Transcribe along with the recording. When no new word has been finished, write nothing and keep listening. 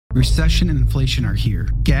Recession and inflation are here.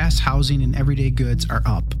 Gas, housing, and everyday goods are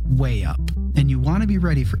up, way up. And you want to be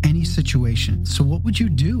ready for any situation. So what would you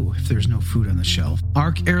do if there's no food on the shelf?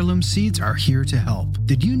 ARC Heirloom Seeds are here to help.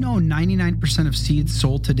 Did you know 99% of seeds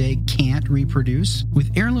sold today can't reproduce?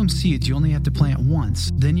 With Heirloom Seeds, you only have to plant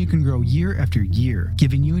once. Then you can grow year after year,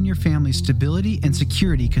 giving you and your family stability and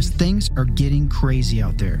security because things are getting crazy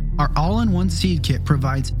out there. Our all-in-one seed kit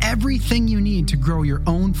provides everything you need to grow your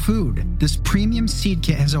own food. This premium seed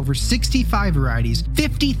kit has over 65 varieties,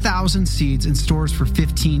 50,000 seeds in stores for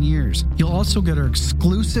 15 years. You'll also get our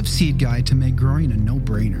exclusive seed guide to make growing a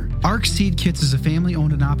no-brainer. ARC Seed Kits is a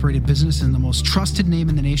family-owned and operated business and the most trusted name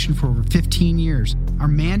in the nation for over 15 years. Our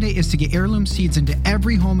mandate is to get heirloom seeds into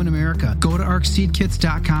every home in America. Go to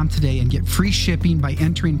arcseedkits.com today and get free shipping by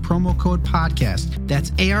entering promo code podcast. That's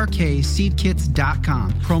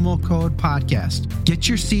ARKseedkits.com, promo code podcast. Get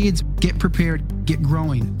your seeds, get prepared, get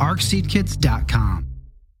growing. arcseedkits.com.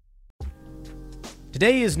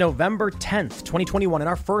 Today is November 10th, 2021, and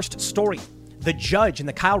our first story. The judge in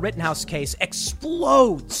the Kyle Rittenhouse case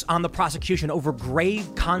explodes on the prosecution over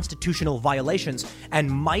grave constitutional violations and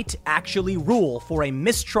might actually rule for a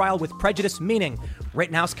mistrial with prejudice, meaning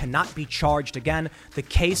Rittenhouse cannot be charged again. The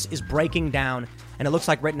case is breaking down, and it looks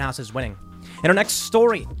like Rittenhouse is winning. In our next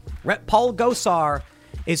story, Paul Gosar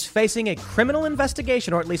is facing a criminal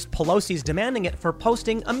investigation, or at least Pelosi's demanding it, for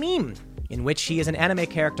posting a meme in which he is an anime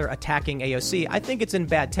character attacking AOC. I think it's in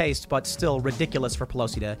bad taste, but still ridiculous for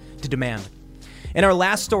Pelosi to demand. In our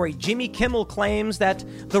last story, Jimmy Kimmel claims that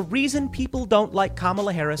the reason people don't like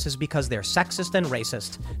Kamala Harris is because they're sexist and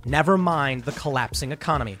racist. Never mind the collapsing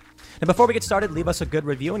economy. Now, before we get started, leave us a good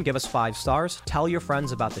review and give us 5 stars. Tell your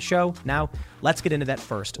friends about the show. Now, let's get into that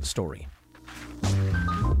first story.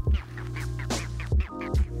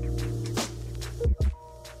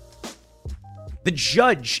 The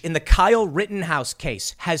judge in the Kyle Rittenhouse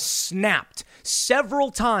case has snapped several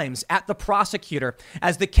times at the prosecutor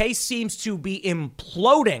as the case seems to be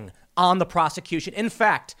imploding on the prosecution. In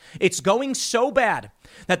fact, it's going so bad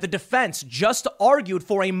that the defense just argued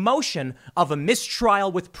for a motion of a mistrial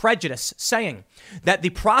with prejudice, saying that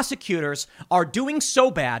the prosecutors are doing so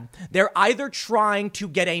bad, they're either trying to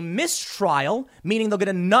get a mistrial, meaning they'll get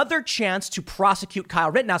another chance to prosecute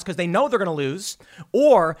Kyle Rittenhouse because they know they're going to lose,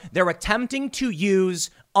 or they're attempting to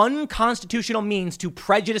use unconstitutional means to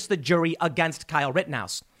prejudice the jury against Kyle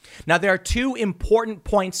Rittenhouse. Now, there are 2 important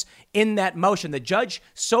points in that motion. The judge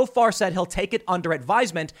so far said he'll take it under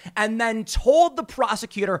advisement and then told the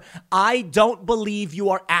prosecutor, I don't believe you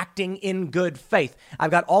are acting in good faith. I've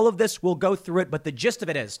got all of this. We'll go through it. But the gist of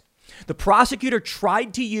it is the prosecutor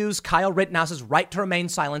tried to use Kyle Rittenhouse's right to remain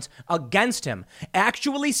silent against him,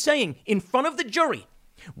 actually saying in front of the jury,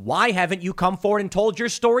 why haven't you come forward and told your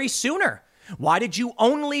story sooner? Why did you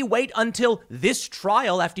only wait until this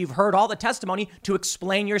trial after you've heard all the testimony to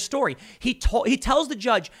explain your story? He tells the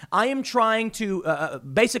judge, I am trying to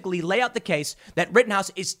basically lay out the case that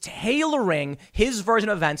Rittenhouse is tailoring his version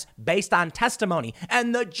of events based on testimony.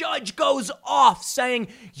 And the judge goes off saying,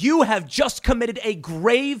 you have just committed a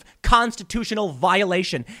grave constitutional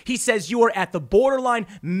violation. He says you are at the borderline.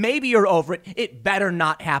 Maybe you're over it. It better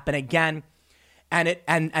not happen again.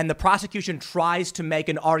 And the prosecution tries to make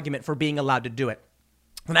an argument for being allowed to do it.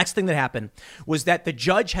 The next thing that happened was that the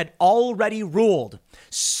judge had already ruled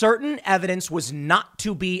certain evidence was not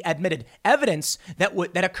to be admitted. Evidence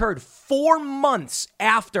that occurred 4 months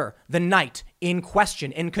after the night in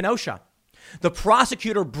question in Kenosha. The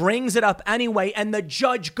prosecutor brings it up anyway, and the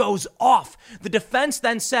judge goes off. The defense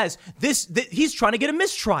then says he's trying to get a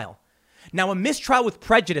mistrial. Now, a mistrial with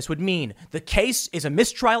prejudice would mean the case is a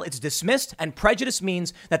mistrial, it's dismissed, and prejudice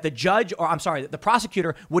means that the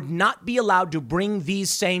prosecutor would not be allowed to bring these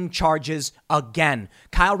same charges again.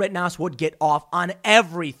 Kyle Rittenhouse would get off on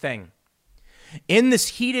everything. In this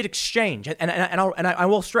heated exchange, and I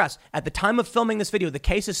will stress, at the time of filming this video, the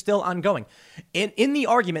case is still ongoing. In the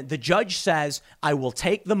argument, the judge says, I will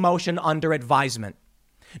take the motion under advisement.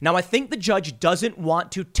 Now, I think the judge doesn't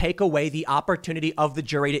want to take away the opportunity of the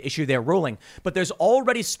jury to issue their ruling, but there's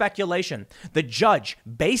already speculation. The judge,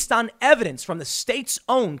 based on evidence from the state's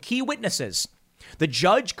own key witnesses, the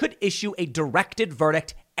judge could issue a directed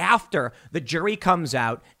verdict after the jury comes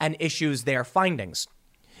out and issues their findings.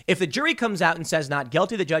 If the jury comes out and says not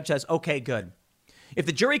guilty, the judge says, okay, good. If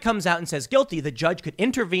the jury comes out and says guilty, the judge could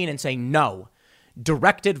intervene and say no.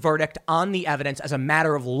 Directed verdict on the evidence as a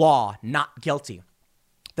matter of law, not guilty.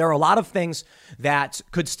 There are a lot of things that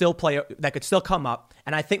could still come up.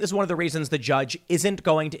 And I think this is one of the reasons the judge isn't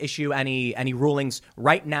going to issue any rulings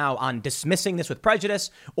right now on dismissing this with prejudice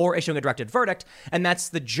or issuing a directed verdict. And that's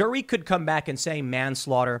the jury could come back and say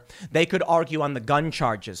manslaughter. They could argue on the gun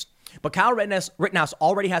charges. But Kyle Rittenhouse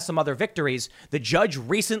already has some other victories. The judge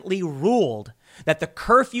recently ruled that the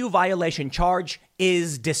curfew violation charge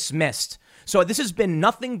is dismissed. So this has been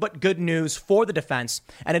nothing but good news for the defense.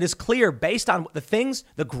 And it is clear based on the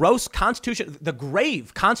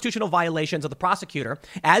grave constitutional violations of the prosecutor,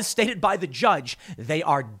 as stated by the judge, they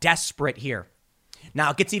are desperate here.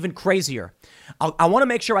 Now, it gets even crazier. I want to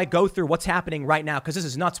make sure I go through what's happening right now because this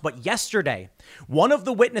is nuts. But yesterday, one of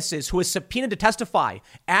the witnesses who was subpoenaed to testify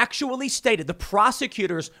actually stated the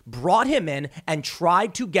prosecutors brought him in and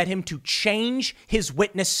tried to get him to change his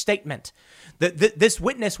witness statement. This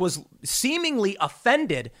witness was seemingly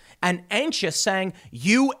offended and anxious, saying,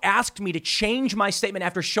 "You asked me to change my statement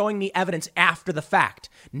after showing me evidence after the fact,"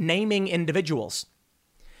 naming individuals.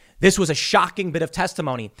 This was a shocking bit of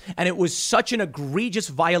testimony, and it was such an egregious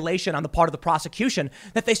violation on the part of the prosecution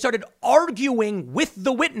that they started arguing with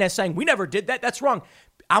the witness, saying, "We never did that. That's wrong."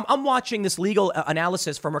 I'm watching this legal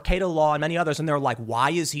analysis from Mercado Law and many others, and they're like,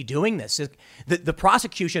 why is he doing this? The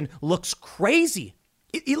prosecution looks crazy.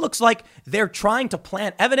 It looks like they're trying to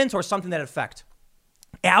plant evidence or something to that effect.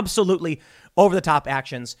 Absolutely over-the-top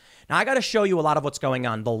actions. Now, I got to show you a lot of what's going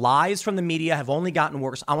on. The lies from the media have only gotten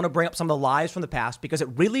worse. I want to bring up some of the lies from the past because it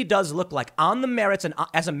really does look like on the merits and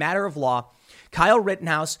as a matter of law, Kyle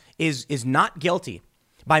Rittenhouse is not guilty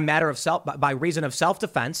by reason of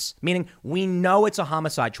self-defense, meaning we know it's a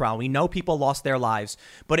homicide trial. We know people lost their lives,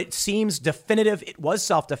 but it seems definitive it was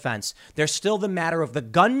self-defense. There's still the matter of the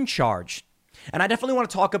gun charge. And I definitely want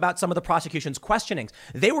to talk about some of the prosecution's questionings.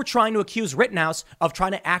 They were trying to accuse Rittenhouse of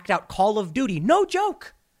trying to act out Call of Duty. No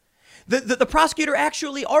joke. The prosecutor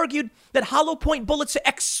actually argued that hollow point bullets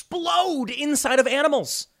explode inside of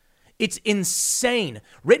animals. It's insane.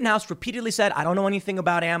 Rittenhouse repeatedly said, "I don't know anything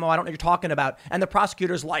about ammo. I don't know what you're talking about." And the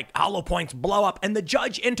prosecutor's like, "Hollow points blow up." And the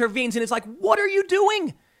judge intervenes and is like, "What are you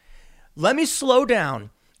doing?" Let me slow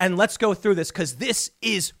down and let's go through this because this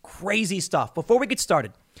is crazy stuff. Before we get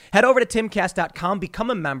started, head over to timcast.com, become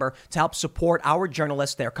a member to help support our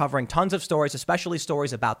journalists. They're covering tons of stories, especially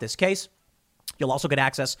stories about this case. You'll also get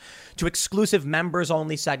access to exclusive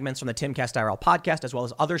members-only segments from the Timcast IRL podcast, as well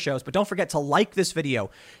as other shows. But don't forget to like this video,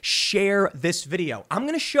 share this video. I'm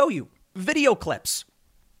going to show you video clips.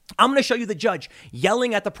 I'm going to show you the judge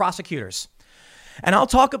yelling at the prosecutors. And I'll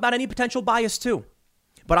talk about any potential bias too.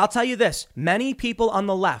 But I'll tell you this, many people on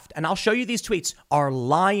the left, and I'll show you these tweets, are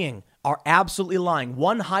lying. Are absolutely lying.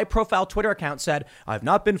 One high-profile Twitter account said, "I've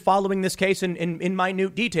not been following this case in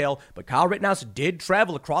minute detail, but Kyle Rittenhouse did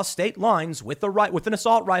travel across state lines with an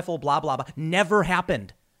assault rifle, blah, blah, blah." Never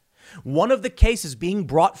happened. One of the cases being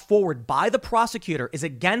brought forward by the prosecutor is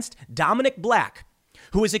against Dominic Black,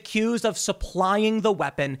 who is accused of supplying the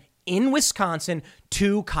weapon in Wisconsin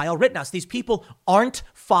to Kyle Rittenhouse. These people aren't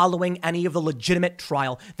following any of the legitimate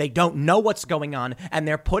trial. They don't know what's going on, and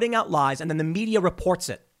they're putting out lies, and then the media reports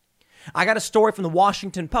it. I got a story from the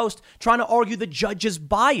Washington Post trying to argue the judge is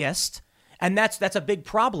biased, and that's a big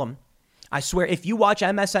problem. I swear, if you watch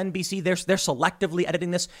MSNBC, they're selectively editing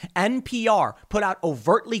this. NPR put out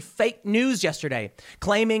overtly fake news yesterday,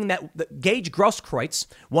 claiming that Gage Grosskreutz,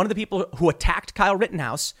 one of the people who attacked Kyle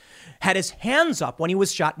Rittenhouse, had his hands up when he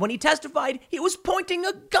was shot. When he testified, he was pointing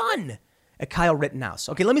a gun at Kyle Rittenhouse.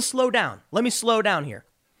 Okay, let me slow down. Here.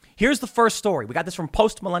 Here's the first story. We got this from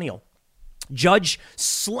Post Millennial. Judge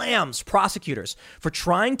slams prosecutors for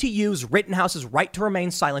trying to use Rittenhouse's right to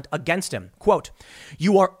remain silent against him. Quote,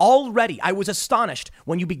 I was astonished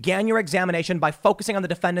when you began your examination by focusing on the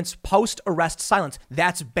defendant's post-arrest silence.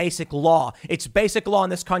 That's basic law. It's basic law in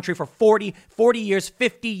this country for 40 years,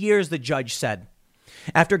 50 years, the judge said.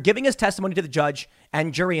 After giving his testimony to the judge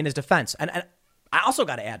and jury in his defense. And I also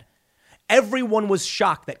got to add, everyone was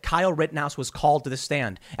shocked that Kyle Rittenhouse was called to the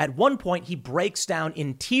stand. At one point, he breaks down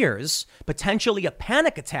in tears, potentially a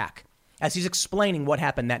panic attack, as he's explaining what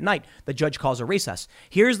happened that night. The judge calls a recess.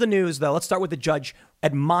 Here's the news, though. Let's start with the judge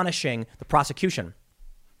admonishing the prosecution.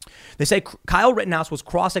 They say Kyle Rittenhouse was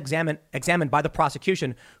examined by the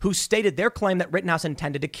prosecution, who stated their claim that Rittenhouse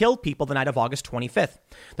intended to kill people the night of August 25th.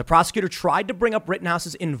 The prosecutor tried to bring up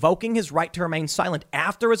Rittenhouse's invoking his right to remain silent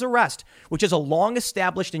after his arrest, which is a long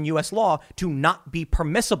established in U.S. law to not be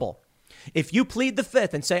permissible. If you plead the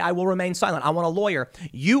fifth and say, "I will remain silent, I want a lawyer,"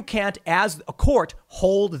 you can't, as a court,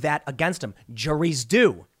 hold that against him. Juries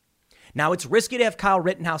do. Now, it's risky to have Kyle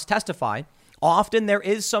Rittenhouse testify. Often there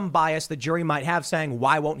is some bias the jury might have saying,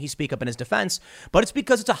 why won't he speak up in his defense? But it's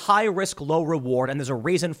because it's a high risk, low reward, and there's a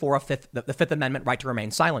reason for the Fifth Amendment right to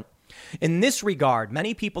remain silent. In this regard,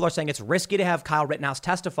 many people are saying it's risky to have Kyle Rittenhouse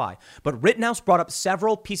testify, but Rittenhouse brought up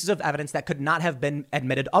several pieces of evidence that could not have been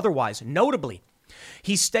admitted otherwise. Notably,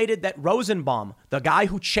 he stated that Rosenbaum, the guy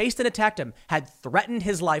who chased and attacked him, had threatened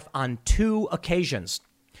his life on 2 occasions.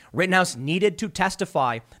 Rittenhouse needed to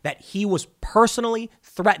testify that he was personally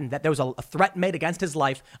threatened, that there was a threat made against his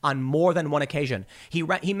life on more than one occasion.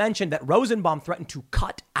 He mentioned that Rosenbaum threatened to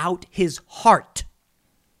cut out his heart.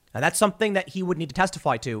 Now, that's something that he would need to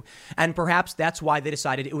testify to, and perhaps that's why they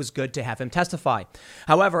decided it was good to have him testify.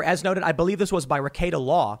 However, as noted, I believe this was by Rekieta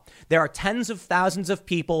Law, there are tens of thousands of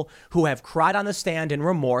people who have cried on the stand in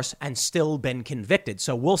remorse and still been convicted.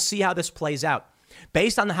 So we'll see how this plays out.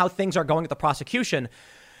 Based on how things are going at the prosecution,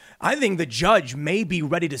 I think the judge may be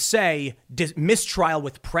ready to say mistrial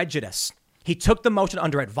with prejudice. He took the motion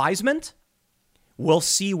under advisement. We'll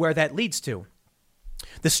see where that leads to.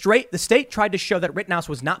 The state tried to show that Rittenhouse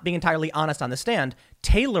was not being entirely honest on the stand,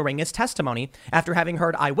 tailoring his testimony after having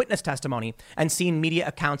heard eyewitness testimony and seen media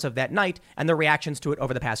accounts of that night and the reactions to it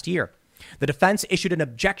over the past year. The defense issued an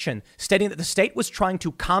objection stating that the state was trying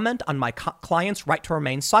to comment on my client's right to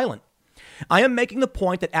remain silent. I am making the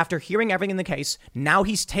point that after hearing everything in the case, now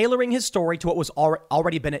he's tailoring his story to what was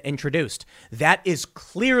already been introduced. That is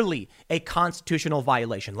clearly a constitutional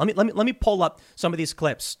violation. Let me pull up some of these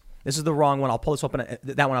clips. This is the wrong one. I'll pull this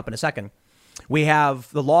that one up in a second. We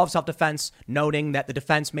have the law of self-defense noting that the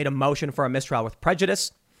defense made a motion for a mistrial with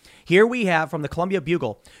prejudice. Here we have from the Columbia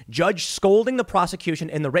Bugle, judge scolding the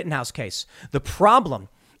prosecution in the Rittenhouse case. The problem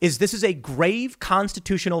is this is a grave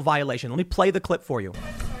constitutional violation. Let me play the clip for you.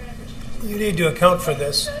 You need to account for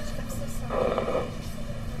this.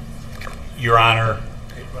 Your Honor,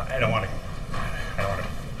 I don't want a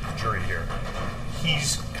jury here.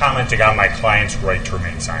 He's commenting on my client's right to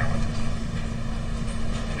remain silent.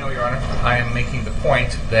 No, Your Honor. I am making the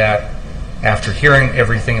point that after hearing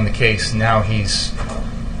everything in the case, now he's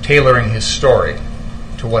tailoring his story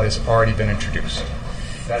to what has already been introduced.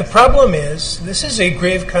 The problem is, this is a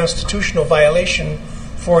grave constitutional violation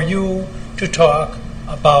for you to talk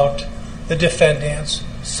about the defendant's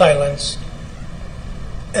silence.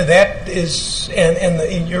 And that is,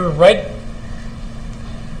 and you're right.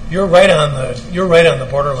 You're right on the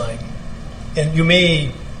borderline, and you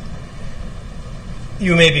may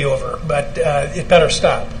be over, but it better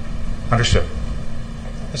stop. Understood.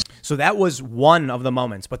 So that was one of the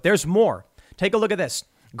moments, but there's more. Take a look at this.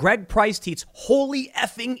 Greg Price tweets, holy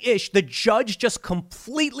effing ish. The judge just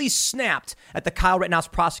completely snapped at the Kyle Rittenhouse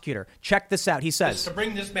prosecutor. Check this out. He says, to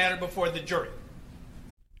bring this matter before the jury.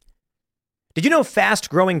 Did you know Fast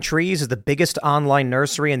Growing Trees is the biggest online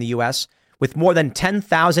nursery in the U.S. with more than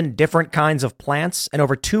 10,000 different kinds of plants and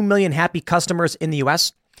over 2 million happy customers in the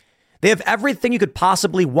U.S.? They have everything you could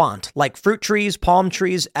possibly want, like fruit trees, palm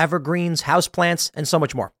trees, evergreens, houseplants, and so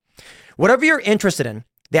much more. Whatever you're interested in,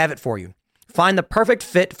 they have it for you. Find the perfect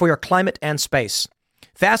fit for your climate and space.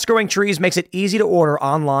 Fast Growing Trees makes it easy to order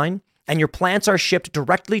online, and your plants are shipped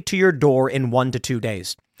directly to your door in 1 to 2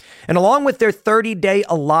 days. And along with their 30-day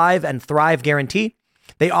Alive and Thrive guarantee,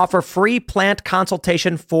 they offer free plant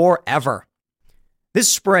consultation forever.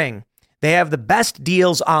 This spring, they have the best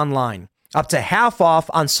deals online, up to half off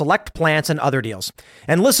on select plants and other deals.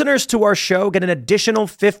 And listeners to our show get an additional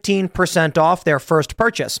 15% off their first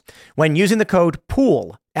purchase when using the code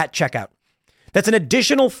POOL at checkout. That's an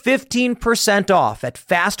additional 15% off at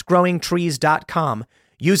fastgrowingtrees.com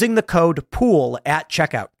using the code POOL at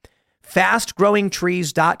checkout.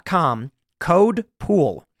 Fastgrowingtrees.com, code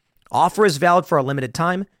POOL. Offer is valid for a limited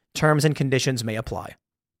time. Terms and conditions may apply.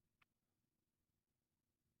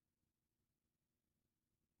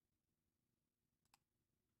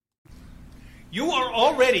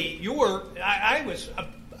 I was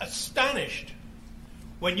astonished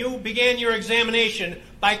when you began your examination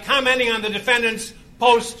by commenting on the defendant's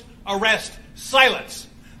post-arrest silence.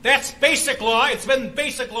 That's basic law. It's been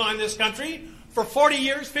basic law in this country for 40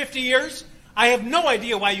 years, 50 years. I have no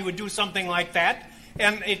idea why you would do something like that.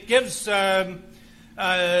 And it gives, I'll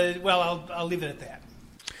leave it at that.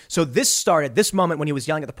 So this moment when he was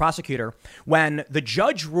yelling at the prosecutor, when the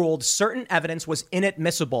judge ruled certain evidence was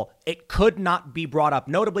inadmissible, it could not be brought up.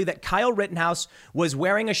 Notably that Kyle Rittenhouse was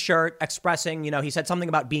wearing a shirt expressing, he said something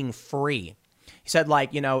about being free. He said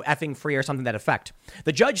effing free or something to that effect.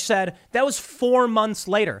 The judge said that was 4 months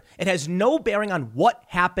later. It has no bearing on what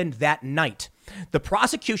happened that night. The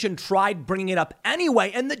prosecution tried bringing it up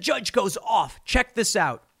anyway, and the judge goes off. Check this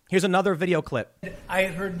out. Here's another video clip. I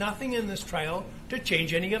had heard nothing in this trial to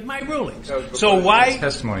change any of my rulings. So why?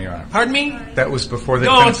 Testimony, Your Honor. Pardon me? That was before the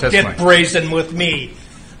Don't defense testimony. get brazen with me.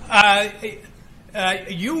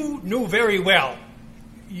 You knew very well.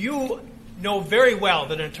 You know very well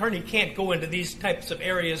that an attorney can't go into these types of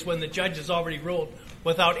areas when the judge has already ruled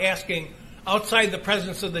without asking outside the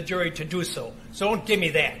presence of the jury to do so. So don't give me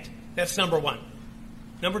that. That's number one.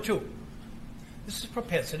 Number two, this is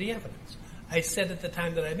propensity evidence. I said at the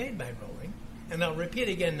time that I made my ruling, and I'll repeat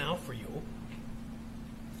again now for you.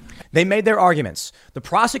 They made their arguments. The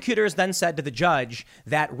prosecutors then said to the judge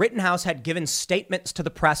that Rittenhouse had given statements to the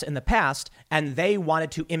press in the past, and they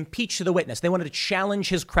wanted to impeach the witness. They wanted to challenge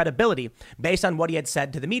his credibility based on what he had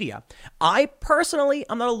said to the media. I personally,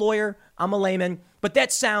 I'm not a lawyer, I'm a layman, but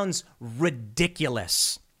that sounds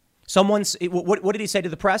ridiculous. What did he say to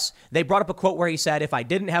the press? They brought up a quote where he said, if I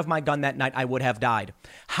didn't have my gun that night, I would have died.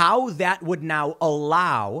 How that would now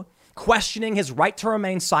allow questioning his right to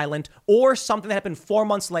remain silent or something that happened 4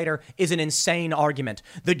 months later is an insane argument.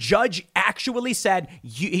 The judge actually said,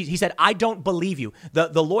 he said, I don't believe you.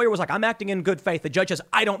 The lawyer was like, I'm acting in good faith. The judge says,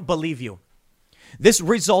 I don't believe you. This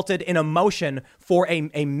resulted in a motion for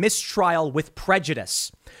a mistrial with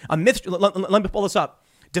prejudice. Let me pull this up.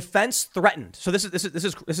 Defense threatened. So this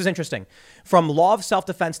is interesting. From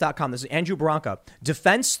lawofselfdefense.com. This is Andrew Branca.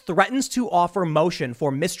 Defense threatens to offer motion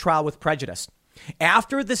for mistrial with prejudice.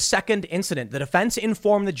 After the second incident, the defense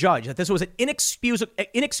informed the judge that this was an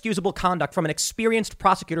inexcusable conduct from an experienced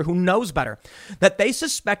prosecutor who knows better, that they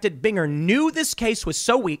suspected Binger knew this case was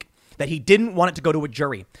so weak that he didn't want it to go to a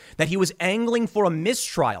jury, that he was angling for a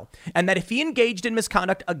mistrial, and that if he engaged in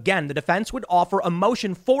misconduct again, the defense would offer a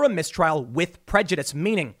motion for a mistrial with prejudice,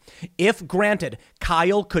 meaning, if granted,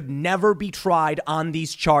 Kyle could never be tried on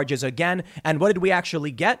these charges again. And what did we actually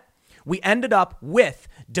get? We ended up with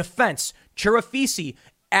defense Chirafisi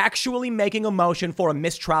actually making a motion for a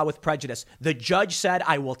mistrial with prejudice. The judge said,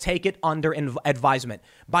 I will take it under advisement.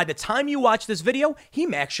 By the time you watch this video, he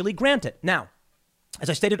may actually grant it. Now, as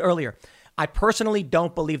I stated earlier, I personally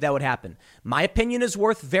don't believe that would happen. My opinion is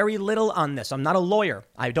worth very little on this. I'm not a lawyer.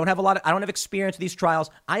 I don't have experience with these trials.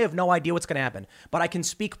 I have no idea what's going to happen, but I can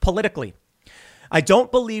speak politically. I don't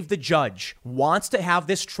believe the judge wants to have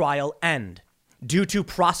this trial end due to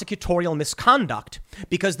prosecutorial misconduct,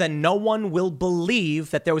 because then no one will believe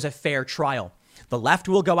that there was a fair trial. The left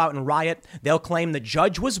will go out and riot. They'll claim the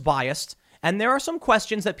judge was biased. And there are some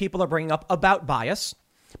questions that people are bringing up about bias.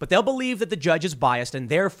 But they'll believe that the judge is biased and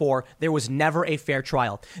therefore there was never a fair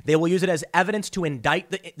trial. They will use it as evidence to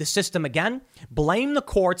indict the system again, blame the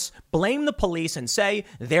courts, blame the police, and say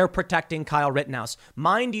they're protecting Kyle Rittenhouse.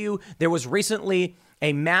 Mind you, there was recently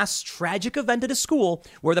a mass tragic event at a school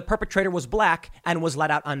where the perpetrator was black and was let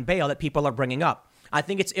out on bail that people are bringing up. I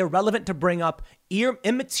think it's irrelevant to bring up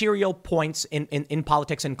immaterial points in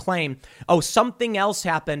politics and claim, oh, something else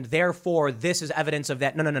happened, therefore this is evidence of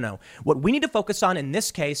that. No. What we need to focus on in this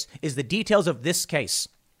case is the details of this case.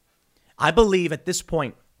 I believe at this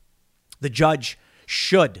point, the judge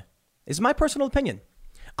should, is my personal opinion,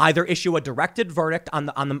 either issue a directed verdict on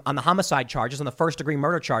the homicide charges, on the first degree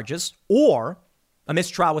murder charges, or a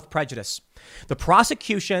mistrial with prejudice. The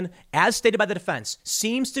prosecution, as stated by the defense,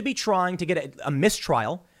 seems to be trying to get a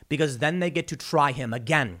mistrial because then they get to try him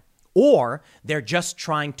again. Or they're just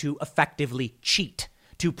trying to effectively cheat,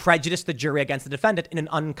 to prejudice the jury against the defendant in an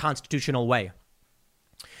unconstitutional way.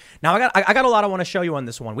 Now, I got a lot I want to show you on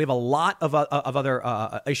this one. We have a lot of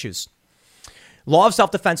other issues. Law of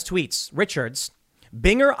Self-Defense tweets, Richards,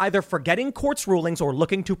 Binger either forgetting court's rulings or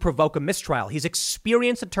looking to provoke a mistrial. He's an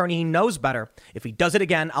experienced attorney. He knows better. If he does it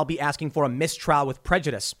again, I'll be asking for a mistrial with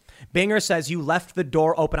prejudice. Binger says you left the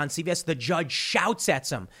door open on CBS. The judge shouts at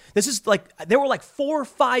him. This is like, there were like 4 or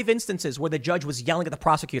 5 instances where the judge was yelling at the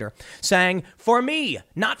prosecutor saying, for me,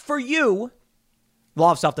 not for you.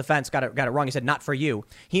 Law of Self-Defense got it wrong. He said, not for you.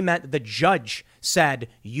 He meant the judge said,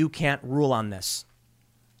 you can't rule on this.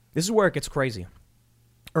 This is where it gets crazy.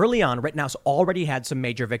 Early on, Rittenhouse already had some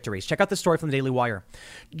major victories. Check out the story from the Daily Wire.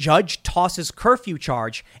 Judge tosses curfew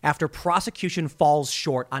charge after prosecution falls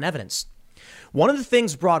short on evidence. One of the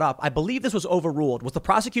things brought up, I believe this was overruled, was the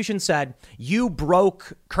prosecution said, you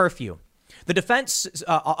broke curfew. The defense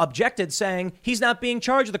objected, saying he's not being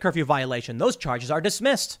charged with a curfew violation. Those charges are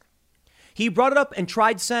dismissed. He brought it up and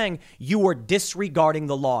tried saying you were disregarding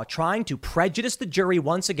the law, trying to prejudice the jury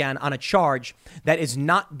once again on a charge that is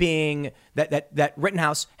not being, that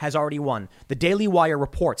Rittenhouse has already won. The Daily Wire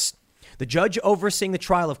reports the judge overseeing the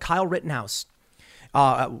trial of Kyle Rittenhouse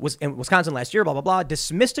was in Wisconsin last year,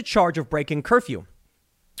 dismissed a charge of breaking curfew.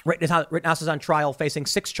 Rittenhouse is on trial facing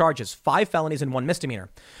 6 charges, 5 felonies and 1 misdemeanor.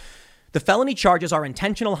 The felony charges are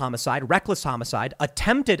intentional homicide, reckless homicide,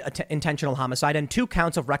 attempted intentional homicide, and 2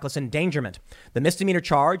 counts of reckless endangerment. The misdemeanor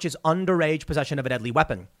charge is underage possession of a deadly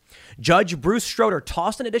weapon. Judge Bruce Schroeder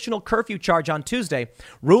tossed an additional curfew charge on Tuesday,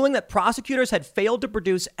 ruling that prosecutors had failed to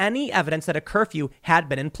produce any evidence that a curfew had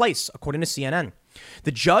been in place, according to CNN.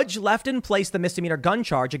 The judge left in place the misdemeanor gun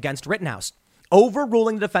charge against Rittenhouse,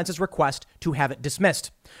 overruling the defense's request to have it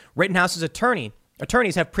dismissed. Rittenhouse's attorneys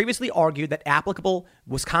have previously argued that applicable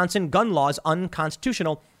Wisconsin gun law is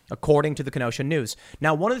unconstitutional, according to the Kenosha News.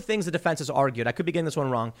 Now, one of the things the defense has argued, I could be getting this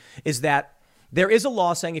one wrong, is that there is a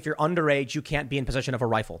law saying if you're underage, you can't be in possession of a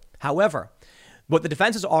rifle. However, what the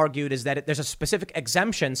defense has argued is that there's a specific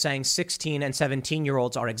exemption saying 16 and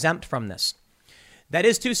 17-year-olds are exempt from this. That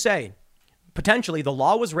is to say, potentially the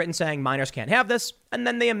law was written saying minors can't have this, and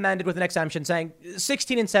then they amended with an exemption saying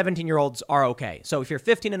 16 and 17-year-olds are okay. So if you're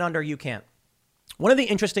 15 and under, you can't. One of the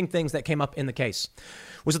interesting things that came up in the case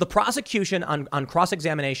was that the prosecution on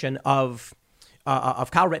cross-examination of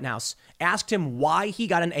Kyle Rittenhouse asked him why he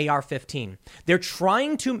got an AR-15. They're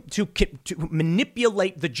trying to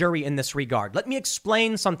manipulate the jury in this regard. Let me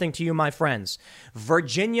explain something to you, my friends.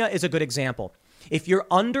 Virginia is a good example. If you're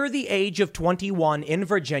under the age of 21 in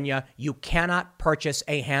Virginia, you cannot purchase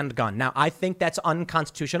a handgun. Now, I think that's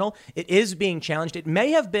unconstitutional. It is being challenged. It may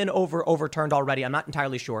have been overturned already. I'm not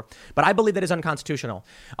entirely sure, but I believe that is unconstitutional.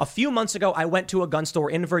 A few months ago, I went to a gun store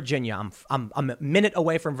in Virginia. I'm a minute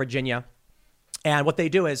away from Virginia. And what they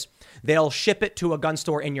do is they'll ship it to a gun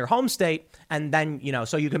store in your home state. And then,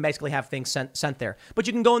 so you can basically have things sent there. But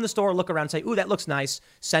you can go in the store, look around, say, ooh, that looks nice.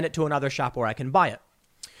 Send it to another shop where I can buy it.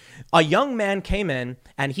 A young man came in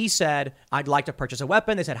and he said, I'd like to purchase a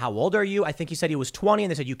weapon. They said, how old are you? I think he said he was 20.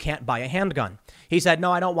 And they said, you can't buy a handgun. He said,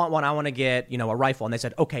 no, I don't want one. I want to get, a rifle. And they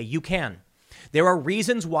said, okay, you can. There are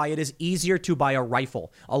reasons why it is easier to buy a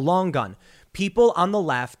rifle, a long gun. People on the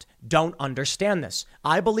left don't understand this.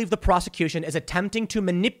 I believe the prosecution is attempting to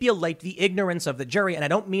manipulate the ignorance of the jury, and I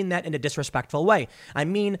don't mean that in a disrespectful way. I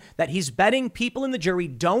mean that he's betting people in the jury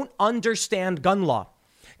don't understand gun law.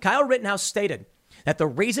 Kyle Rittenhouse stated that the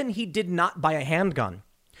reason he did not buy a handgun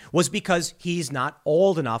was because he's not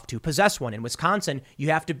old enough to possess one. In Wisconsin, you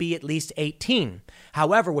have to be at least 18.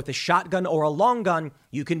 However, with a shotgun or a long gun,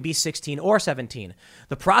 you can be 16 or 17.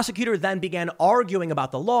 The prosecutor then began arguing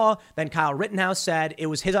about the law. Then Kyle Rittenhouse said it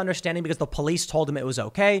was his understanding because the police told him it was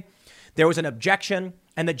okay. There was an objection,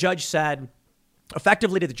 and the judge said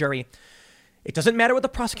effectively to the jury, it doesn't matter what the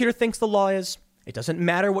prosecutor thinks the law is. It doesn't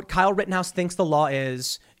matter what Kyle Rittenhouse thinks the law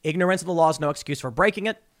is. Ignorance of the law is no excuse for breaking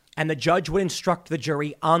it. And the judge would instruct the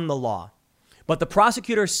jury on the law. But the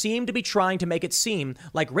prosecutor seemed to be trying to make it seem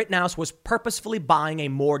like Rittenhouse was purposefully buying a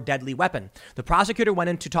more deadly weapon. The prosecutor went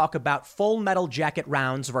in to talk about full metal jacket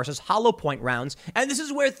rounds versus hollow point rounds. And this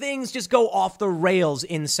is where things just go off the rails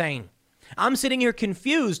insane. I'm sitting here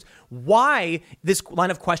confused why this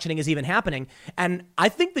line of questioning is even happening. And I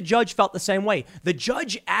think the judge felt the same way. The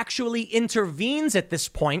judge actually intervenes at this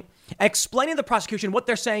point, explaining to the prosecution what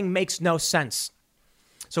they're saying makes no sense.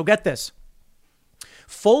 So get this.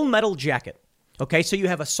 Full metal jacket. Okay, so you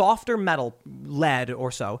have a softer metal, lead or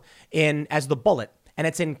so, as the bullet, and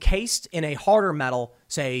it's encased in a harder metal,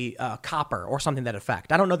 say copper or something to that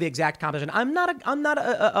effect. I don't know the exact composition. I'm not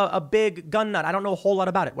a big gun nut. I don't know a whole lot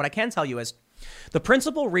about it. What I can tell you is the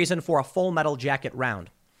principal reason for a full metal jacket round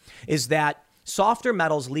is that softer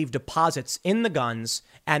metals leave deposits in the guns,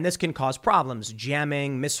 and this can cause problems,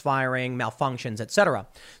 jamming, misfiring, malfunctions, etc.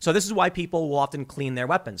 So this is why people will often clean their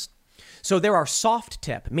weapons. So there are soft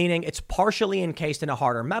tip, meaning it's partially encased in a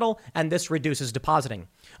harder metal, and this reduces depositing.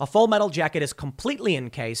 A full metal jacket is completely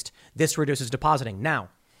encased. This reduces depositing. Now,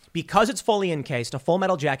 because it's fully encased, a full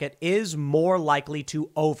metal jacket is more likely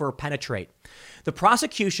to over-penetrate. The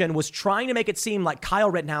prosecution was trying to make it seem like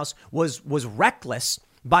Kyle Rittenhouse was reckless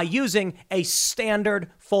by using a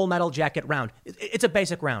standard full metal jacket round. It's a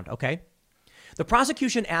basic round, okay? The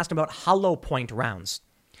prosecution asked him about hollow point rounds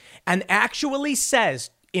and actually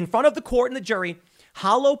says in front of the court and the jury,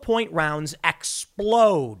 hollow point rounds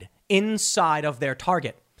explode inside of their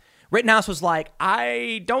target. Rittenhouse was like,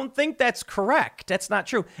 I don't think that's correct. That's not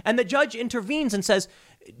true. And the judge intervenes and says,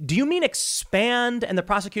 do you mean expand? And the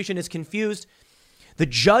prosecution is confused. The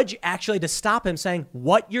judge actually had to stop him saying,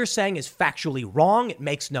 what you're saying is factually wrong. It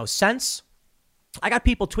makes no sense. I got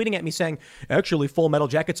people tweeting at me saying, actually, full metal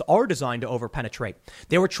jackets are designed to overpenetrate.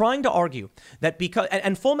 They were trying to argue that because,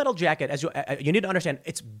 and full metal jacket, as you need to understand,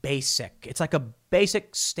 it's basic. It's like a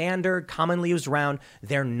basic, standard, commonly used round.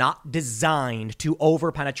 They're not designed to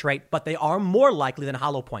overpenetrate, but they are more likely than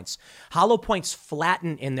hollow points. Hollow points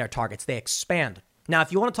flatten in their targets. They expand. Now,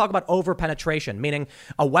 if you want to talk about overpenetration, meaning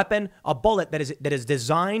a weapon, a bullet that is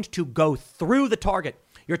designed to go through the target,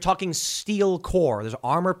 you're talking steel core. There's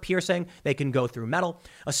armor piercing. They can go through metal.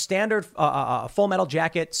 A standard full metal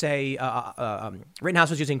jacket, say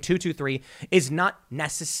Rittenhouse was using .223, is not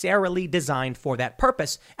necessarily designed for that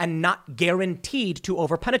purpose and not guaranteed to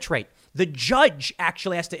overpenetrate. The judge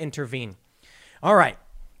actually has to intervene. All right.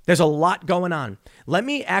 There's a lot going on. Let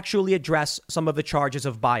me actually address some of the charges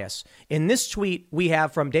of bias. In this tweet we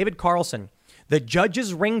have from David Carlson, the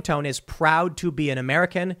judge's ringtone is proud to be an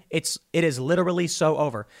American. It is literally so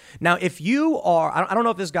over. Now, if you are, I don't know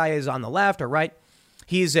if this guy is on the left or right.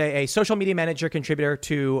 He's a social media manager contributor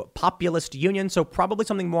to Populist Union, so probably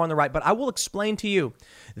something more on the right. But I will explain to you,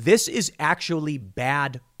 this is actually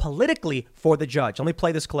bad politically for the judge. Let me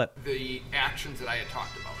play this clip. The actions that I had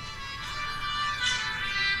talked about.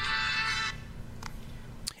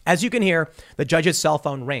 As you can hear, the judge's cell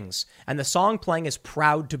phone rings, and the song playing is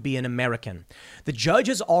Proud to be an American. The judge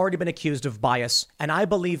has already been accused of bias, and I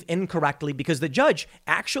believe incorrectly, because the judge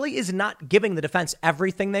actually is not giving the defense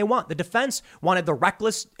everything they want. The defense wanted the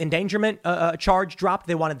reckless endangerment charge dropped.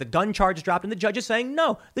 They wanted the gun charge dropped, and the judge is saying,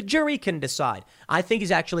 no, the jury can decide. I think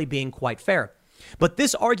he's actually being quite fair. But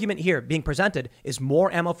this argument here being presented is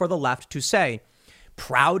more ammo for the left to say,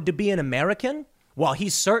 proud to be an American? Well,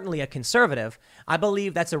 he's certainly a conservative. I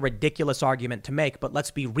believe that's a ridiculous argument to make, but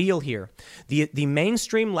let's be real here. The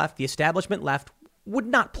mainstream left, the establishment left, would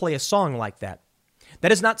not play a song like that.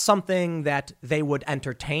 That is not something that they would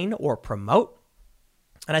entertain or promote.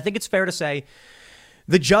 And I think it's fair to say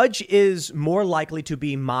the judge is more likely to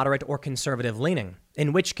be moderate or conservative leaning,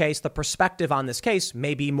 in which case the perspective on this case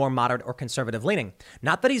may be more moderate or conservative leaning.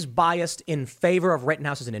 Not that he's biased in favor of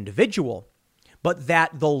Rittenhouse as an individual, but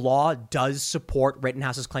that the law does support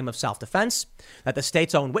Rittenhouse's claim of self-defense, that the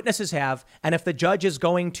state's own witnesses have, and if the judge is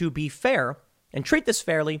going to be fair and treat this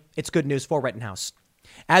fairly, it's good news for Rittenhouse.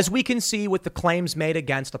 As we can see with the claims made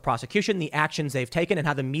against the prosecution, the actions they've taken, and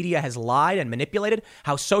how the media has lied and manipulated,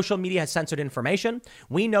 how social media has censored information,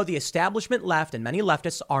 we know the establishment left and many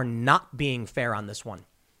leftists are not being fair on this one.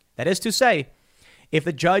 That is to say, if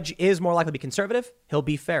the judge is more likely to be conservative, he'll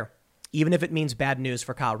be fair, even if it means bad news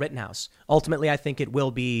for Kyle Rittenhouse. Ultimately, I think it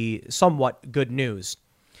will be somewhat good news.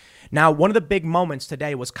 Now, one of the big moments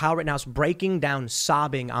today was Kyle Rittenhouse breaking down,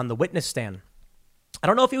 sobbing on the witness stand. I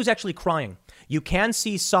don't know if he was actually crying. You can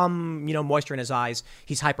see some, moisture in his eyes.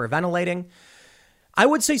 He's hyperventilating. I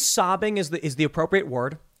would say sobbing is the appropriate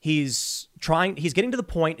word. He's getting to the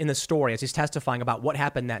point in the story as he's testifying about what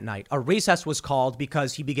happened that night. A recess was called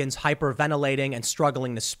because he begins hyperventilating and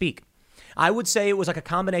struggling to speak. I would say it was like a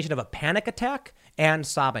combination of a panic attack and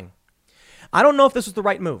sobbing. I don't know if this was the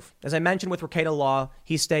right move. As I mentioned with Rekieta Law,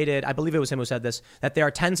 he stated, I believe it was him who said this, that there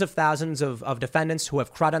are tens of thousands of defendants who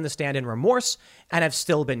have cried on the stand in remorse and have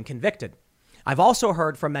still been convicted. I've also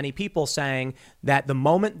heard from many people saying that the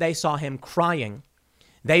moment they saw him crying,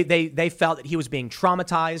 they felt that he was being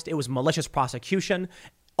traumatized. It was malicious prosecution.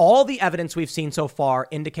 All the evidence we've seen so far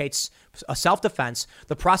indicates a self-defense.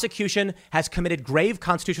 The prosecution has committed grave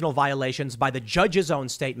constitutional violations by the judge's own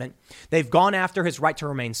statement. They've gone after his right to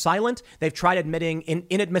remain silent. They've tried admitting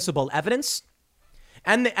inadmissible evidence.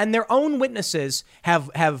 And their own witnesses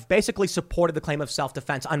have basically supported the claim of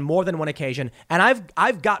self-defense on more than one occasion. And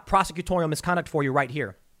I've got prosecutorial misconduct for you right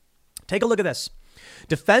here. Take a look at this.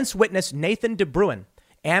 Defense witness Nathan DeBruin,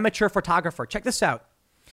 amateur photographer. Check this out.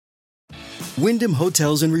 Wyndham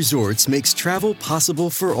Hotels and Resorts makes travel possible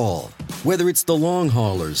for all. Whether it's the long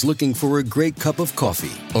haulers looking for a great cup of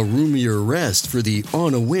coffee, a roomier rest for the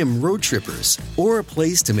on-a-whim road trippers, or a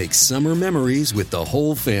place to make summer memories with the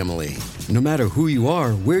whole family. No matter who you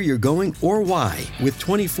are, where you're going, or why, with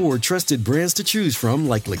 24 trusted brands to choose from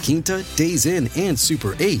like La Quinta, Days Inn, and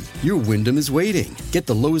Super 8, your Wyndham is waiting. Get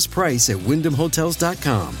the lowest price at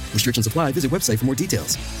WyndhamHotels.com. Restrictions apply. Visit website for more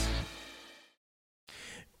details.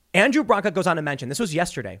 Andrew Branca goes on to mention, this was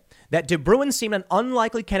yesterday, that DeBruin seemed an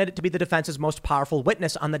unlikely candidate to be the defense's most powerful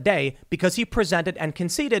witness on the day because he presented and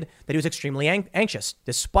conceded that he was extremely anxious.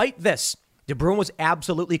 Despite this, DeBruin was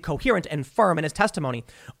absolutely coherent and firm in his testimony,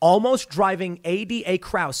 almost driving ADA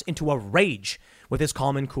Krause into a rage with his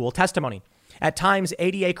calm and cool testimony. At times,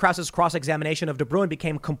 ADA Krause's cross-examination of DeBruin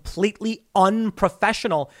became completely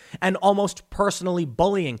unprofessional and almost personally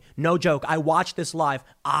bullying. No joke. I watched this live.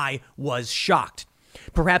 I was shocked.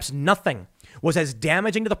 Perhaps nothing was as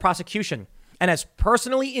damaging to the prosecution and as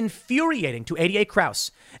personally infuriating to ADA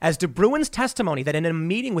Krause as DeBruin's testimony that in a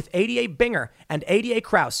meeting with ADA Binger and ADA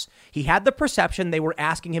Krause, he had the perception they were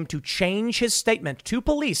asking him to change his statement to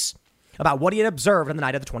police about what he had observed on the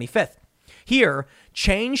night of the 25th. Here,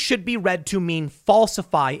 change should be read to mean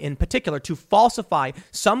falsify, in particular, to falsify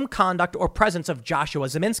some conduct or presence of Joshua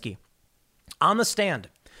Ziminski. On the stand,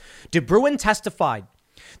 DeBruin testified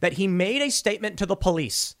that he made a statement to the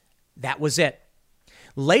police. That was it.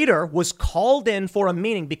 Later was called in for a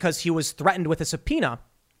meeting because he was threatened with a subpoena,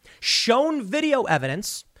 shown video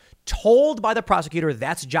evidence, told by the prosecutor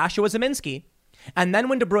that's Joshua Ziminski. And then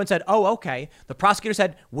when DeBruin said, oh, okay, the prosecutor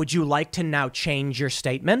said, would you like to now change your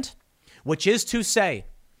statement? Which is to say,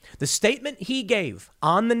 the statement he gave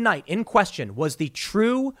on the night in question was the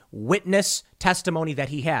true witness testimony that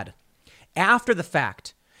he had. After the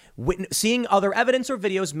fact, seeing other evidence or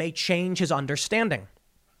videos may change his understanding.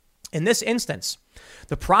 In this instance,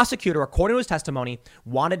 the prosecutor, according to his testimony,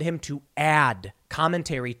 wanted him to add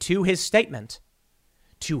commentary to his statement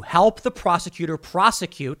to help the prosecutor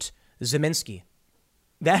prosecute Ziminski.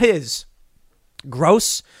 That is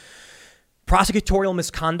gross prosecutorial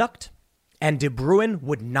misconduct, and DeBruin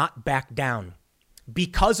would not back down.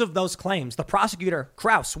 Because of those claims, the prosecutor,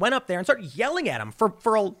 Krause, went up there and started yelling at him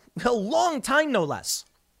for a long time, no less.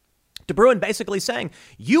 DeBruin basically saying,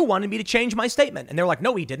 you wanted me to change my statement. And they're like,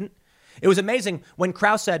 no, he didn't. It was amazing when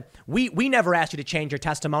Krause said, we never asked you to change your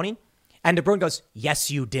testimony. And DeBruin goes,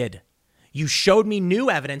 yes, you did. You showed me new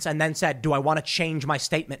evidence and then said, do I want to change my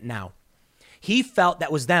statement now? He felt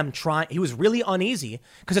that was them trying. He was really uneasy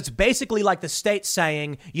because it's basically like the state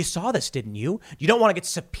saying, you saw this, didn't you? You don't want to get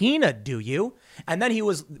subpoenaed, do you? And then he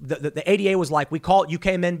was, the ADA was like, you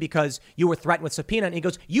came in because you were threatened with subpoena. And he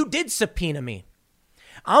goes, you did subpoena me.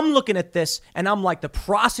 I'm looking at this and I'm like, the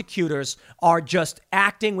prosecutors are just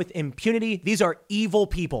acting with impunity. These are evil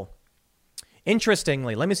people.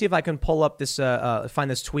 Interestingly, let me see if I can pull up this,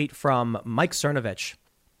 find this tweet from Mike Cernovich.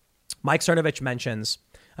 Mike Cernovich mentions,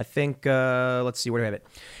 I think, let's see, where do I have it?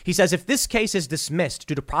 He says, if this case is dismissed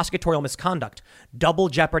due to prosecutorial misconduct, double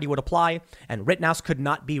jeopardy would apply and Rittenhouse could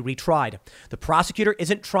not be retried. The prosecutor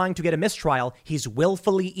isn't trying to get a mistrial. He's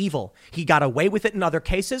willfully evil. He got away with it in other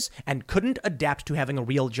cases and couldn't adapt to having a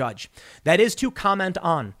real judge. That is to comment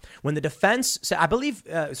on when the defense said, I believe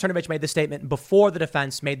Cernovich made this statement before the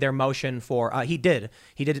defense made their motion for, he did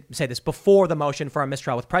say this before the motion for a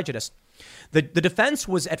mistrial with prejudice. The defense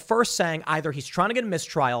was at first saying either he's trying to get a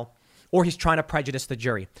mistrial or he's trying to prejudice the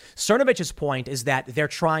jury. Cernovich's point is that they're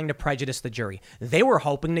trying to prejudice the jury. They were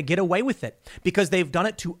hoping to get away with it because they've done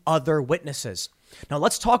it to other witnesses. Now,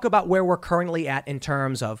 let's talk about where we're currently at in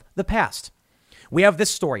terms of the past. We have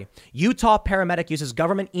this story. Utah paramedic uses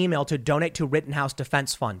government email to donate to Rittenhouse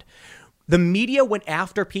Defense Fund. The media went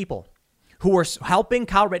after people who were helping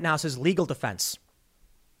Kyle Rittenhouse's legal defense.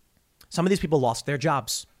 Some of these people lost their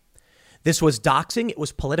jobs. This was doxing. It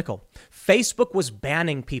was political. Facebook was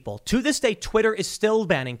banning people. To this day, Twitter is still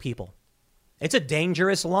banning people. It's a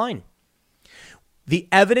dangerous line. The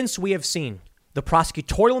evidence we have seen, the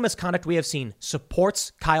prosecutorial misconduct we have seen,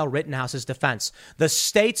 supports Kyle Rittenhouse's defense. The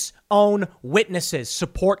state's own witnesses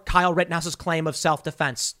support Kyle Rittenhouse's claim of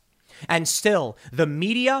self-defense. And still, the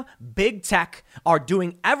media, big tech, are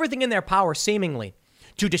doing everything in their power, seemingly,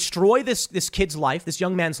 to destroy this kid's life, this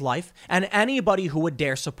young man's life, and anybody who would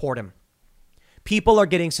dare support him. People are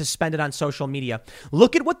getting suspended on social media.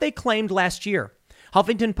 Look at what they claimed last year.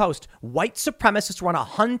 Huffington Post, white supremacists run a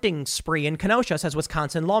hunting spree in Kenosha, says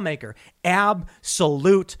Wisconsin lawmaker.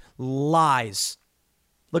 Absolute lies.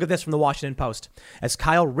 Look at this from the Washington Post. As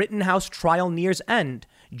Kyle Rittenhouse trial nears end,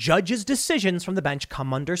 judges' decisions from the bench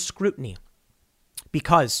come under scrutiny.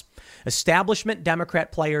 Because establishment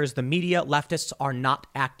Democrat players, the media, leftists are not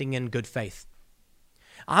acting in good faith.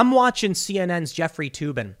 I'm watching CNN's Jeffrey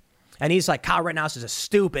Toobin. And he's like, Kyle Rittenhouse is a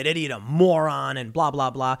stupid idiot, a moron, and blah, blah,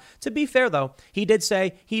 blah. To be fair, though, he did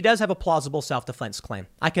say he does have a plausible self-defense claim.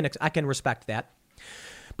 I can respect that.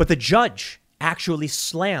 But the judge actually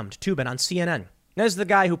slammed Toobin on CNN. This is the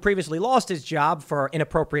guy who previously lost his job for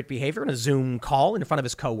inappropriate behavior in a Zoom call in front of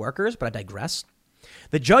his coworkers, but I digress.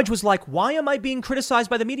 The judge was like, why am I being criticized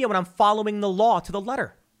by the media when I'm following the law to the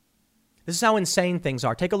letter? This is how insane things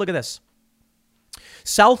are. Take a look at this.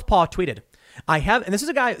 Southpaw tweeted, and this is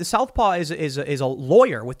a guy, Southpaw is a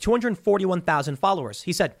lawyer with 241,000 followers.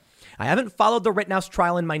 He said, I haven't followed the Rittenhouse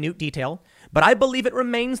trial in minute detail, but I believe it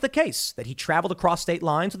remains the case that he traveled across state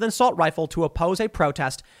lines with an assault rifle to oppose a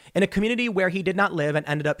protest in a community where he did not live and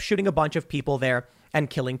ended up shooting a bunch of people there and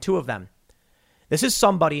killing 2 of them. This is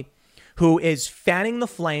somebody who is fanning the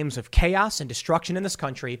flames of chaos and destruction in this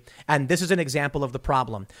country, and this is an example of the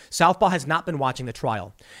problem. Southpaw has not been watching the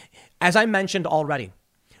trial. As I mentioned already,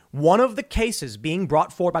 one of the cases being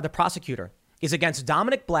brought forward by the prosecutor is against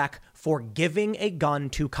Dominic Black for giving a gun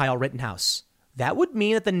to Kyle Rittenhouse. that would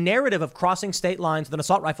mean that the narrative of crossing state lines with an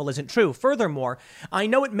assault rifle isn't true. Furthermore, I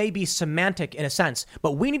know it may be semantic in a sense,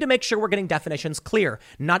 but we need to make sure we're getting definitions clear.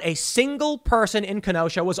 Not a single person in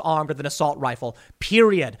Kenosha was armed with an assault rifle,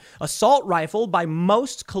 period. Assault rifle, by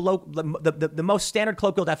most the most standard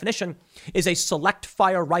colloquial definition, is a select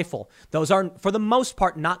fire rifle. Those are, for the most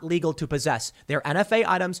part, not legal to possess. They're NFA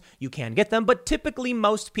items. You can get them, but typically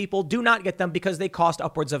most people do not get them because they cost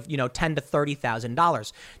upwards of, $10,000 to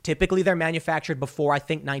 $30,000. Typically, they're manufactured before, I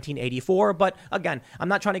think, 1984. But again, I'm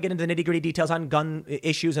not trying to get into the nitty-gritty details on gun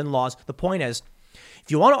issues and laws. The point is, if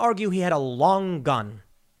you want to argue he had a long gun,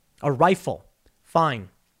 a rifle, fine.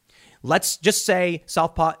 Let's just say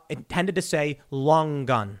Southpaw intended to say long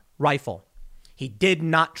gun, rifle. He did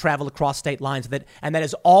not travel across state lines with it. And that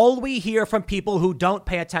is all we hear from people who don't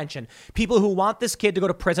pay attention. People who want this kid to go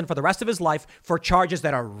to prison for the rest of his life for charges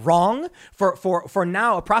that are wrong, for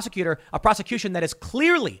now a prosecution that is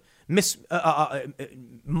clearly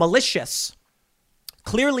malicious,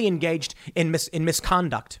 clearly engaged in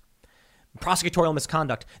misconduct, prosecutorial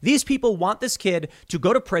misconduct. These people want this kid to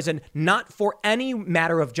go to prison, not for any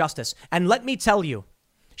matter of justice. And let me tell you,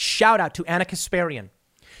 shout out to Ana Kasparian.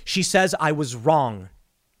 She says I was wrong.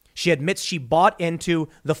 She admits she bought into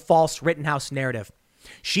the false Rittenhouse narrative.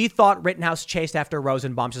 She thought Rittenhouse chased after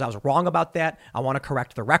Rosenbaum. She says I was wrong about that. I want to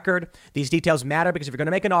correct the record. These details matter because if you're going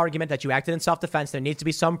to make an argument that you acted in self-defense, there needs to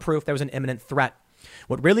be some proof there was an imminent threat.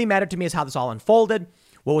 What really mattered to me is how this all unfolded.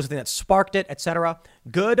 What was the thing that sparked it, etc.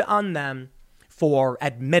 Good on them for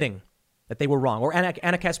admitting that they were wrong, or Ana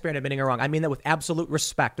Kasparian admitting her wrong. I mean that with absolute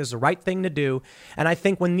respect. This is the right thing to do. And I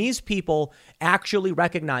think when these people actually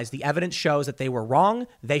recognize the evidence shows that they were wrong,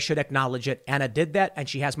 they should acknowledge it. Anna did that, and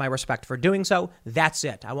she has my respect for doing so. That's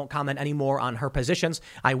it. I won't comment anymore on her positions.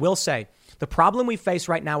 I will say the problem we face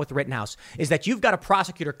right now with Rittenhouse is that you've got a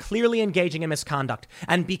prosecutor clearly engaging in misconduct.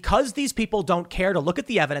 And because these people don't care to look at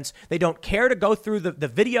the evidence, they don't care to go through the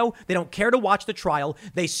video, they don't care to watch the trial,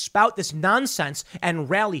 they spout this nonsense and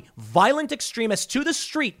rally violent extremists to the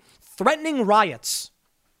street, threatening riots.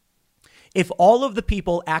 If all of the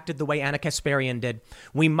people acted the way Ana Kasparian did,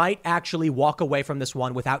 we might actually walk away from this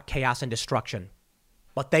one without chaos and destruction.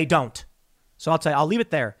 But they don't. So I'll leave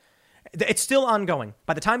it there. It's still ongoing.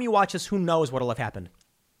 By the time you watch this, who knows what'll have happened?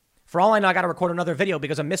 For all I know, I got to record another video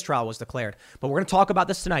because a mistrial was declared. But we're going to talk about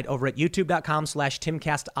this tonight over at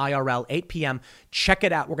youtube.com/TimCastIRL, 8 p.m. Check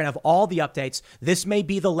it out. We're going to have all the updates. This may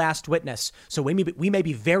be the last witness. So we may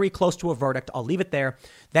be very close to a verdict. I'll leave it there.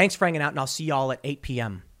 Thanks for hanging out, and I'll see y'all at 8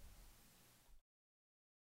 p.m.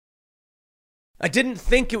 I didn't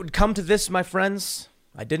think it would come to this, my friends.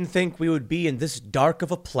 I didn't think we would be in this dark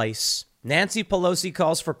of a place. Nancy Pelosi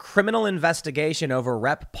calls for criminal investigation over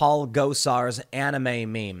Rep. Paul Gosar's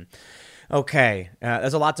anime meme. Okay,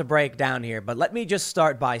 there's a lot to break down here, but let me just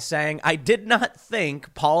start by saying I did not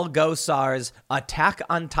think Paul Gosar's Attack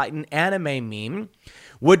on Titan anime meme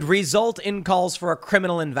would result in calls for a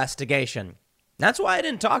criminal investigation. That's why I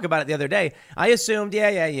didn't talk about it the other day. I assumed,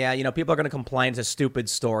 people are going to complain it's a stupid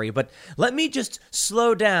story, but let me just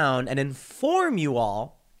slow down and inform you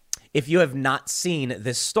all if you have not seen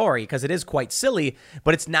this story, because it is quite silly,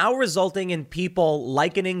 but it's now resulting in people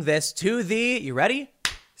likening this to the, you ready?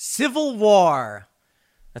 Civil War.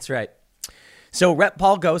 That's right. So Rep.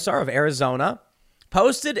 Paul Gosar of Arizona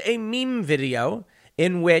posted a meme video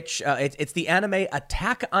in which it's the anime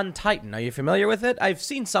Attack on Titan. Are you familiar with it? I've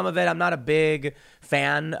seen some of it. I'm not a big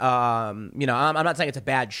fan. I'm not saying it's a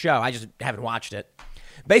bad show. I just haven't watched it.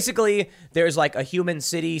 Basically, there's like a human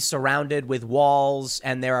city surrounded with walls,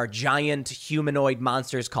 and there are giant humanoid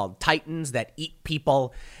monsters called Titans that eat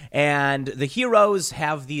people. And the heroes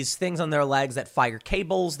have these things on their legs that fire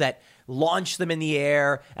cables that launch them in the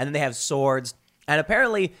air, and then they have swords. And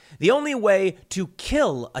apparently, the only way to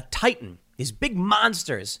kill a Titan, these big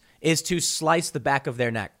monsters, is to slice the back of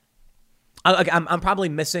their neck. I'm probably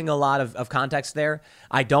missing a lot of context there.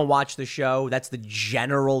 I don't watch the show. That's the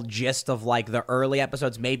general gist of like the early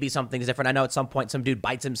episodes. Maybe something's different. I know at some point some dude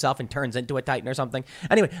bites himself and turns into a Titan or something.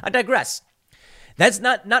 Anyway, I digress. That's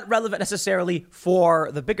not relevant necessarily for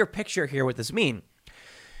the bigger picture here with this meme.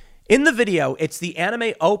 In the video, it's the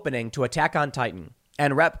anime opening to Attack on Titan.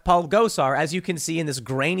 And Rep. Paul Gosar, as you can see in this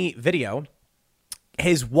grainy video,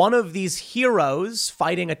 is one of these heroes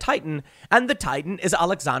fighting a Titan, and the Titan is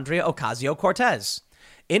Alexandria Ocasio-Cortez.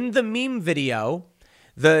 In the meme video,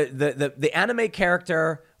 the anime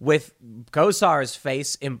character with Gosar's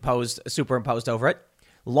face superimposed over it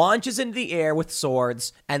launches into the air with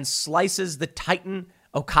swords and slices the Titan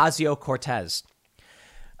Ocasio-Cortez.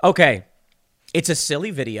 Okay, it's a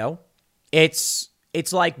silly video. It's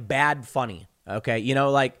like bad funny. Okay,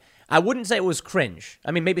 I wouldn't say it was cringe.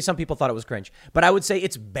 I mean, maybe some people thought it was cringe, but I would say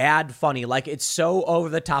it's bad funny. Like, it's so over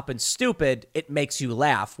the top and stupid, it makes you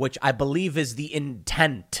laugh, which I believe is the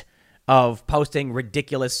intent of posting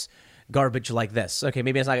ridiculous garbage like this. Okay,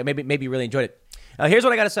 maybe it's not. Maybe you really enjoyed it. Here's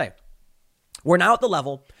what I got to say. We're now at the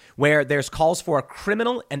level where there's calls for a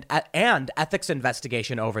criminal and ethics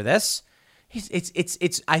investigation over this.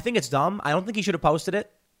 It's. I think it's dumb. I don't think he should have posted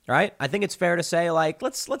it. Right? I think it's fair to say, like,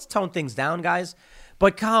 let's tone things down, guys.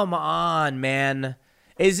 But come on, man.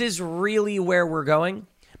 Is this really where we're going?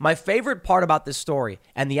 My favorite part about this story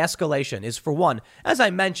and the escalation is, for one, as I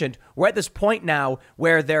mentioned, we're at this point now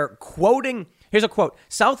where they're quoting. Here's a quote.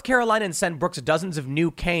 South Carolina sent Brooks dozens of new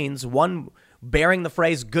canes, one bearing the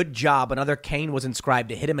phrase "good job," another cane was inscribed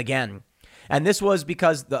to hit him again. And this was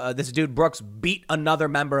because this dude Brooks beat another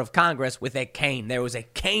member of Congress with a cane. There was a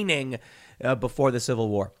caning before the Civil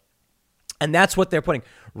War. And that's what they're putting.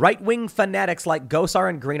 Right-wing fanatics like Gosar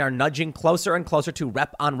and Green are nudging closer and closer to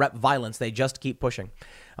rep-on-rep violence. They just keep pushing.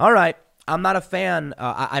 All right. I'm not a fan.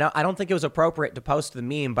 I don't think it was appropriate to post the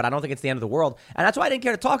meme, but I don't think it's the end of the world. And that's why I didn't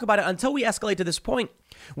care to talk about it until we escalate to this point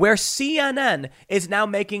where CNN is now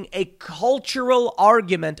making a cultural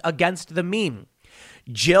argument against the meme.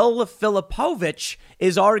 Jill Filipovich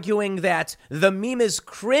is arguing that the meme is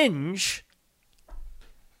cringe.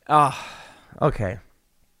 Okay.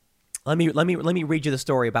 Let me read you the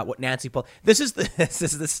story about what Nancy Pelosi. This is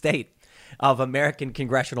the state of American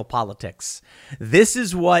congressional politics. This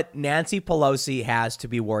is what Nancy Pelosi has to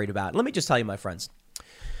be worried about. Let me just tell you, my friends.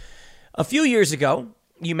 A few years ago,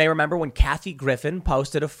 you may remember when Kathy Griffin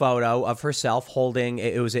posted a photo of herself holding.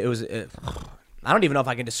 It was. I don't even know if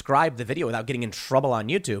I can describe the video without getting in trouble on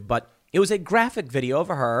YouTube, but it was a graphic video of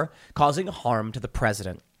her causing harm to the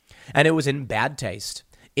president, and it was in bad taste.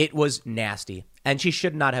 It was nasty, and she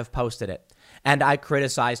should not have posted it. And I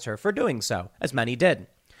criticized her for doing so, as many did.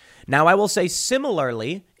 Now, I will say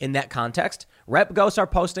similarly in that context, Rep. Gosar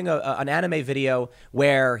posting an anime video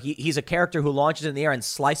where he's a character who launches in the air and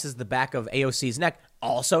slices the back of AOC's neck.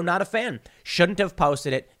 Also not a fan. Shouldn't have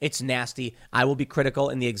posted it. It's nasty. I will be critical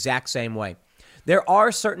in the exact same way. There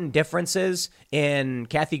are certain differences in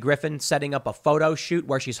Kathy Griffin setting up a photo shoot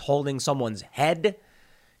where she's holding someone's head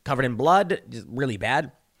covered in blood, really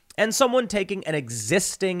bad, and someone taking an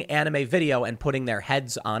existing anime video and putting their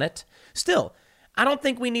heads on it. Still, I don't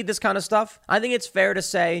think we need this kind of stuff. I think it's fair to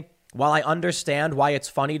say, while I understand why it's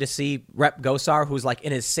funny to see Rep. Gosar, who's like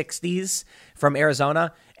in his 60s from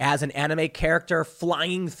Arizona, as an anime character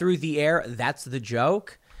flying through the air, that's the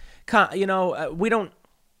joke. You know, we don't.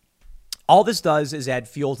 All this does is add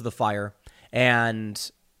fuel to the fire,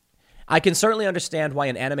 and I can certainly understand why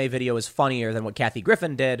an anime video is funnier than what Kathy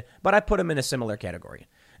Griffin did, but I put them in a similar category.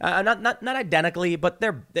 Not identically, but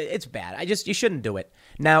it's bad. You shouldn't do it.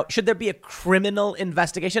 Now, should there be a criminal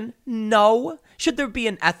investigation? No. Should there be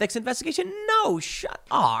an ethics investigation? No.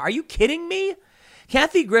 Are you kidding me?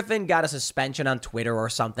 Kathy Griffin got a suspension on Twitter or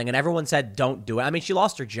something, and everyone said don't do it. I mean, she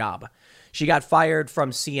lost her job. She got fired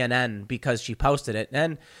from CNN because she posted it,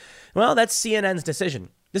 and well, that's CNN's decision.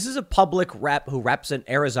 This is a public rep who reps in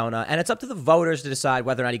Arizona, and it's up to the voters to decide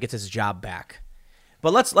whether or not he gets his job back.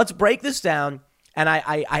 But let's break this down, and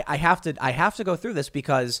I have to go through this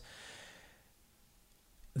because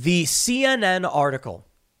the CNN article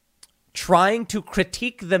trying to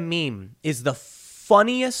critique the meme is the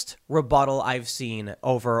funniest rebuttal I've seen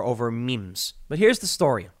over memes. But here's the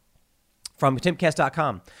story from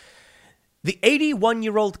timcast.com. The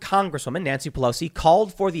 81-year-old Congresswoman, Nancy Pelosi,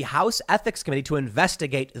 called for the House Ethics Committee to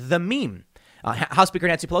investigate the meme. House Speaker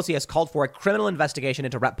Nancy Pelosi has called for a criminal investigation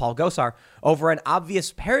into Rep. Paul Gosar over an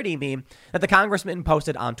obvious parody meme that the congressman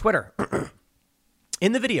posted on Twitter.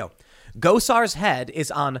 In the video, Gosar's head is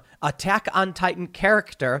on Attack on Titan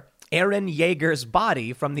character Eren Yeager's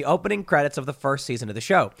body from the opening credits of the first season of the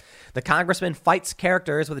show. The congressman fights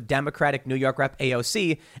characters with Democratic New York Rep.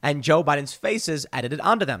 AOC and Joe Biden's faces edited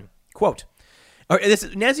onto them. Quote,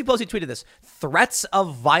 Nancy Pelosi tweeted this: threats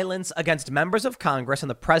of violence against members of Congress and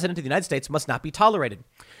the president of the United States must not be tolerated.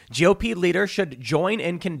 GOP leaders should join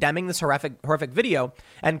in condemning this horrific video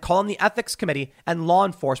and call on the ethics committee and law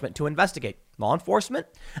enforcement to investigate. Law enforcement?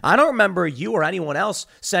 I don't remember you or anyone else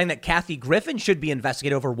saying that Kathy Griffin should be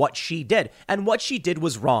investigated over what she did, and what she did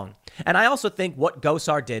was wrong. And I also think what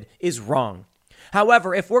Gosar did is wrong.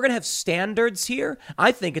 However, if we're going to have standards here,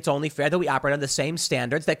 I think it's only fair that we operate on the same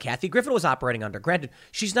standards that Kathy Griffin was operating under. Granted,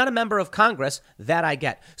 she's not a member of Congress. That I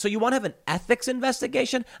get. So you want to have an ethics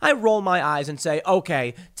investigation? I roll my eyes and say,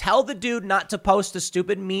 okay, tell the dude not to post a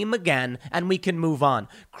stupid meme again and we can move on.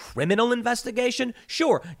 Criminal investigation?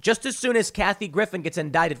 Sure, just as soon as Kathy Griffin gets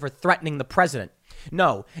indicted for threatening the president.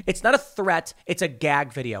 No, it's not a threat. It's a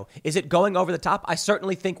gag video. Is it going over the top? I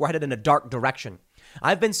certainly think we're headed in a dark direction.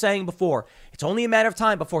 I've been saying before, it's only a matter of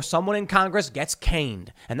time before someone in Congress gets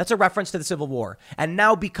caned. And that's a reference to the Civil War. And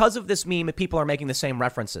now because of this meme, people are making the same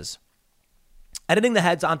references. Editing the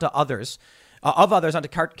heads onto others onto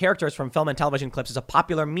characters from film and television clips is a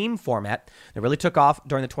popular meme format that really took off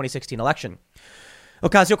during the 2016 election.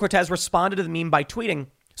 Ocasio-Cortez responded to the meme by tweeting,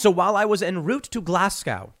 "So while I was en route to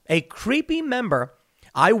Glasgow, a creepy member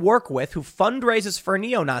I work with who fundraises for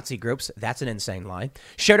neo-Nazi groups," that's an insane lie,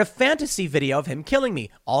 "shared a fantasy video of him killing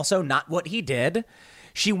me. Also not what he did."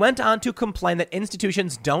 She went on to complain that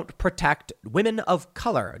institutions don't protect women of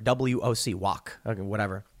color, WOC, walk, okay,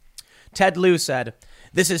 whatever. Ted Lieu said,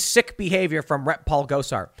 "This is sick behavior from Rep. Paul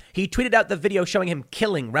Gosar. He tweeted out the video showing him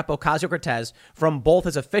killing Rep. Ocasio-Cortez from both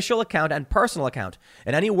his official account and personal account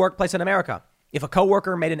in any workplace in America. If a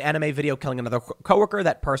coworker made an anime video killing another coworker,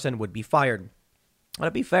 that person would be fired." Well,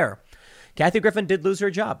 to be fair, Kathy Griffin did lose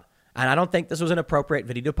her job, and I don't think this was an appropriate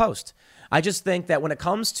video to post. I just think that when it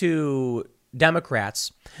comes to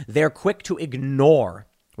Democrats, they're quick to ignore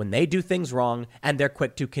when they do things wrong, and they're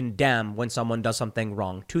quick to condemn when someone does something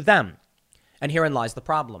wrong to them. And herein lies the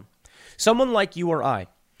problem. Someone like you or I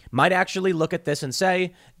might actually look at this and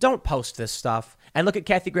say, don't post this stuff. And look at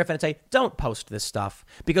Kathy Griffin and say, don't post this stuff.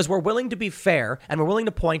 Because we're willing to be fair and we're willing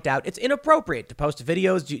to point out it's inappropriate to post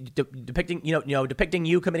videos depicting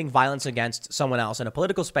you committing violence against someone else in a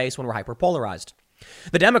political space when we're hyperpolarized.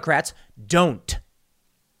 The Democrats don't.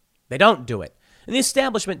 They don't do it. And the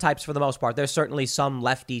establishment types, for the most part, there's certainly some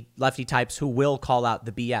lefty types who will call out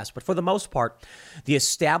the BS. But for the most part, the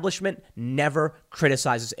establishment never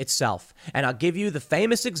criticizes itself. And I'll give you the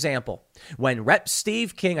famous example when Rep.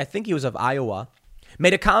 Steve King, I think he was of Iowa,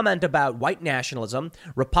 made a comment about white nationalism.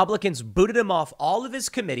 Republicans booted him off all of his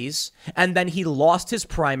committees, and then he lost his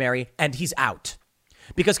primary and he's out.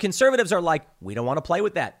 Because conservatives are like, we don't want to play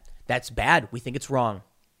with that. That's bad. We think it's wrong.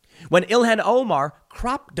 When Ilhan Omar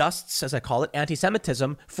crop dusts, as I call it,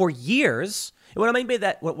 anti-Semitism for years. What I mean by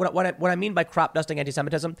that, what I mean by crop dusting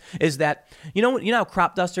anti-Semitism is that, you know how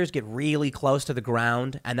crop dusters get really close to the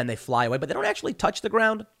ground and then they fly away, but they don't actually touch the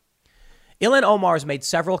ground? Ilhan Omar's made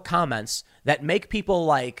several comments that make people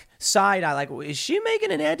like side-eye, like, is she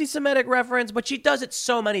making an anti-Semitic reference? But she does it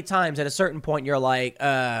so many times at a certain point you're like,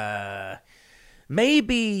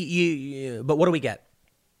 maybe you, but what do we get?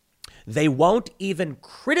 They won't even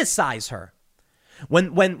criticize her.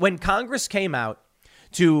 When Congress came out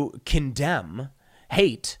to condemn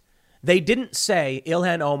hate, they didn't say,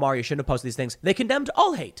 Ilhan Omar, you shouldn't have posted these things. They condemned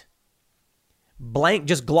all hate.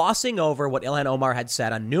 Just glossing over what Ilhan Omar had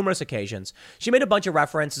said on numerous occasions. She made a bunch of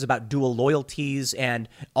references about dual loyalties and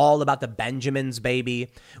all about the Benjamins baby,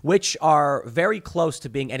 which are very close to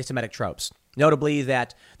being anti-Semitic tropes. Notably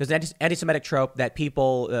that there's an anti-Semitic trope that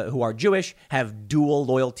people who are Jewish have dual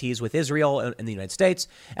loyalties with Israel in the United States.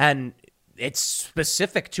 And it's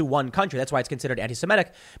specific to one country. That's why it's considered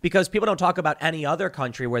anti-Semitic, because people don't talk about any other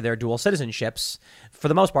country where there are dual citizenships. For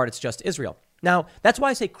the most part, it's just Israel. Now, that's why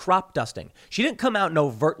I say crop dusting. She didn't come out and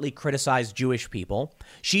overtly criticize Jewish people.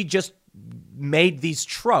 She just made these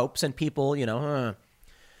tropes and people,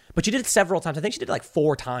 But she did it several times. I think she did it like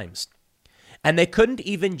 4 times. And they couldn't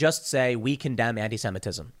even just say, we condemn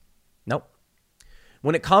anti-Semitism. Nope.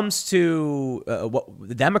 When it comes to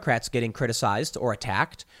the Democrats getting criticized or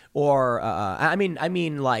attacked, or I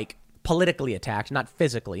mean like politically attacked, not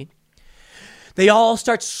physically, they all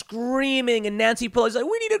start screaming, and Nancy Pelosi's like,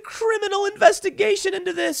 we need a criminal investigation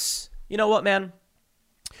into this. You know what, man?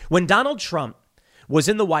 When Donald Trump was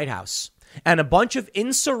in the White House and a bunch of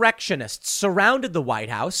insurrectionists surrounded the White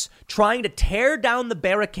House, trying to tear down the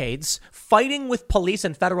barricades, fighting with police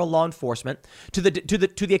and federal law enforcement, to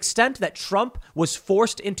the extent that Trump was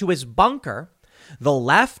forced into his bunker, the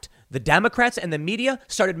left, the Democrats, and the media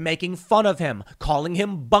started making fun of him, calling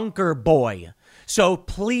him Bunker Boy. So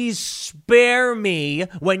please spare me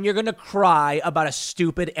when you're going to cry about a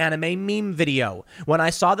stupid anime meme video. When I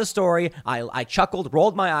saw the story, I chuckled,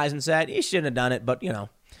 rolled my eyes, and said, he shouldn't have done it, but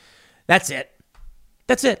that's it.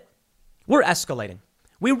 That's it. We're escalating.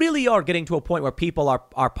 We really are getting to a point where people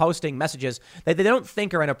are posting messages that they don't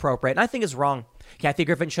think are inappropriate. And I think is wrong. Kathy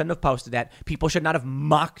Griffin shouldn't have posted that. People should not have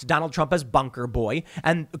mocked Donald Trump as Bunker Boy.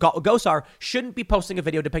 And Gosar shouldn't be posting a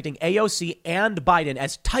video depicting AOC and Biden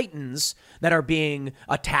as titans that are being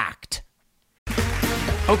attacked.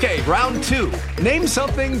 Okay, round 2. Name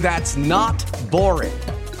something that's not boring.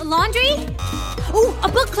 A laundry? Ooh, a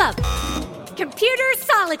book club. Computer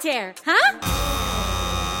solitaire, huh?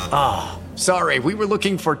 Ah, sorry, we were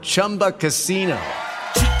looking for Chumba Casino.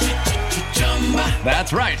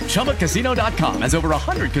 That's right. ChumbaCasino.com has over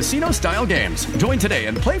 100 casino-style games. Join today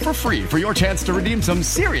and play for free for your chance to redeem some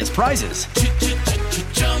serious prizes.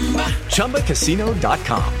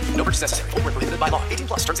 ChumbaCasino.com. No purchase necessary. Void where prohibited by law. 18+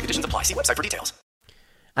 terms and conditions apply. See website for details.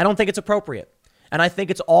 I don't think it's appropriate. And I think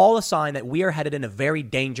it's all a sign that we are headed in a very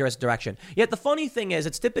dangerous direction. Yet the funny thing is,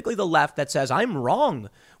 it's typically the left that says, I'm wrong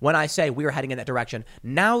when I say we're heading in that direction.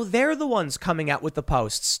 Now they're the ones coming out with the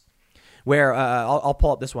posts where I'll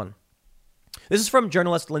pull up this one. This is from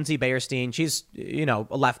journalist Lindsay Bayerstein. She's, a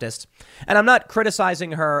leftist. And I'm not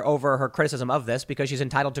criticizing her over her criticism of this because she's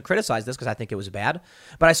entitled to criticize this because I think it was bad.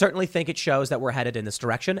 But I certainly think it shows that we're headed in this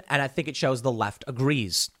direction. And I think it shows the left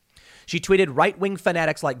agrees. She tweeted, right-wing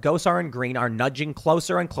fanatics like Gosar and Green are nudging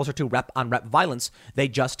closer and closer to rep-on-rep violence. They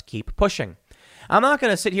just keep pushing. I'm not going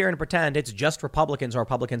to sit here and pretend it's just Republicans or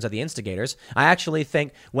Republicans are the instigators. I actually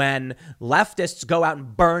think when leftists go out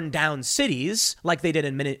and burn down cities like they did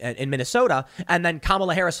in Minnesota, and then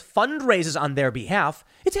Kamala Harris fundraises on their behalf,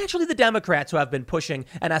 it's actually the Democrats who have been pushing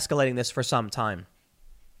and escalating this for some time.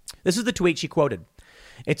 This is the tweet she quoted.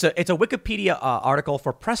 It's a Wikipedia article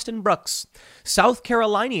for Preston Brooks. South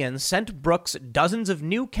Carolinians sent Brooks dozens of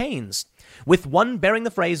new canes, with one bearing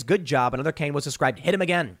the phrase, good job. Another cane was described, hit him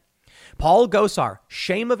again. Paul Gosar,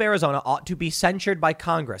 shame of Arizona, ought to be censured by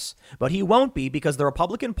Congress, but he won't be because the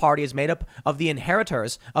Republican Party is made up of the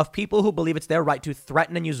inheritors of people who believe it's their right to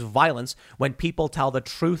threaten and use violence when people tell the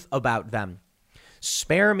truth about them.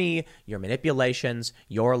 Spare me your manipulations,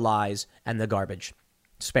 your lies, and the garbage.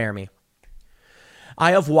 Spare me.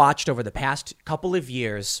 I have watched over the past couple of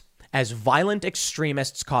years as violent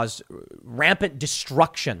extremists cause rampant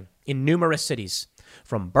destruction in numerous cities,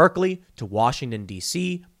 from Berkeley to Washington,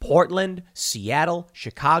 D.C., Portland, Seattle,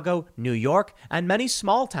 Chicago, New York, and many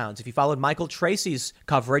small towns. If you followed Michael Tracy's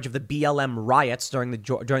coverage of the BLM riots during the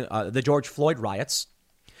George Floyd riots,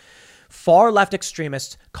 far left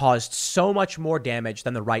extremists caused so much more damage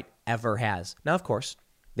than the right ever has. Now, of course,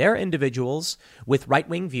 there are individuals with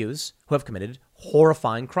right-wing views who have committed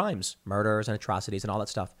horrifying crimes, murders and atrocities and all that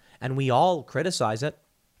stuff. And we all criticize it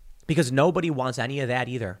because nobody wants any of that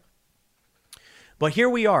either. But here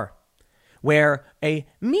we are, where a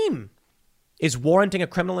meme is warranting a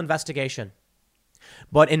criminal investigation.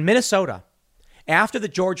 But in Minnesota, after the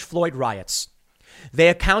George Floyd riots, they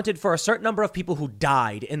accounted for a certain number of people who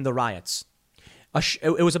died in the riots.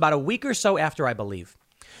 It was about a week or so after, I believe,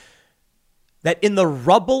 that in the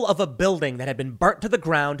rubble of a building that had been burnt to the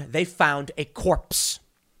ground, they found a corpse.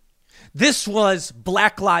 This was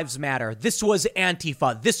Black Lives Matter. This was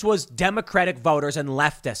Antifa. This was Democratic voters and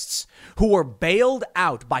leftists who were bailed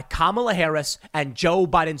out by Kamala Harris and Joe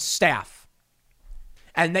Biden's staff.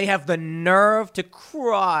 And they have the nerve to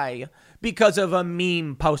cry because of a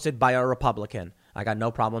meme posted by a Republican. I got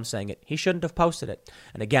no problem saying it. He shouldn't have posted it.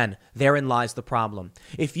 And again, therein lies the problem.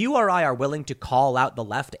 If you or I are willing to call out the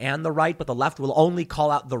left and the right, but the left will only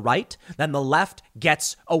call out the right, then the left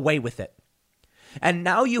gets away with it. And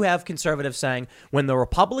now you have conservatives saying, when the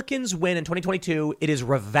Republicans win in 2022, it is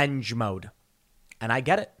revenge mode. And I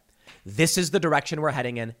get it. This is the direction we're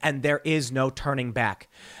heading in, and there is no turning back.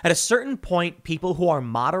 At a certain point, people who are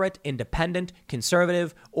moderate, independent,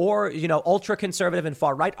 conservative, or, ultra-conservative and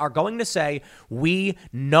far-right are going to say, we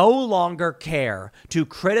no longer care to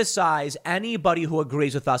criticize anybody who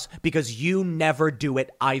agrees with us because you never do it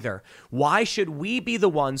either. Why should we be the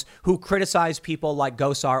ones who criticize people like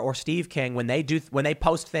Gosar or Steve King when they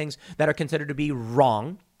post things that are considered to be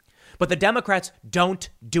wrong, but the Democrats don't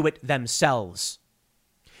do it themselves?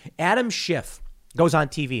 Adam Schiff goes on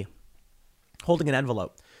TV holding an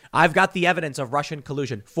envelope. I've got the evidence of Russian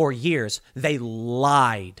collusion. For years, they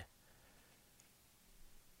lied.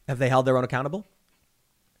 Have they held their own accountable?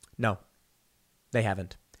 No, they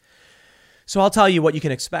haven't. So I'll tell you what you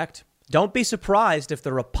can expect. Don't be surprised if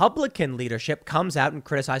the Republican leadership comes out and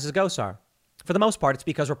criticizes Gosar. For the most part, it's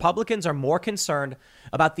because Republicans are more concerned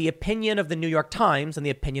about the opinion of the New York Times than the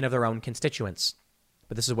opinion of their own constituents.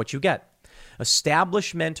 But this is what you get.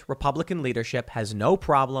 Establishment Republican leadership has no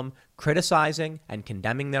problem criticizing and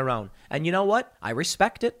condemning their own. And you know what? I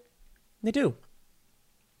respect it. They do.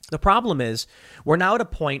 The problem is we're now at a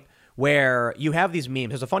point where you have these memes.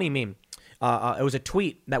 There's a funny meme. It was a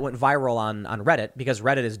tweet that went viral on Reddit because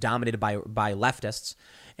Reddit is dominated by leftists.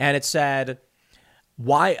 And it said,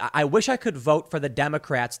 "Why I wish I could vote for the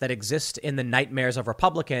Democrats that exist in the nightmares of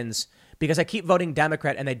Republicans because I keep voting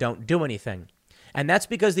Democrat and they don't do anything." And that's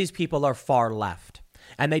because these people are far left.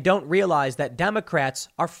 And they don't realize that Democrats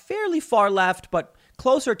are fairly far left, but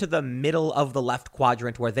closer to the middle of the left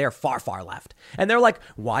quadrant where they're far, far left. And they're like,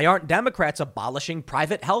 why aren't Democrats abolishing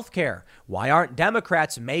private health care? Why aren't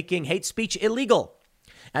Democrats making hate speech illegal?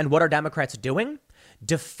 And what are Democrats doing?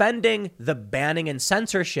 Defending the banning and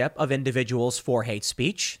censorship of individuals for hate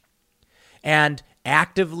speech and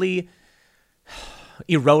actively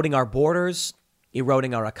eroding our borders,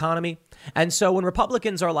 eroding our economy. And so when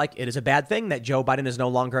Republicans are like, it is a bad thing that Joe Biden is no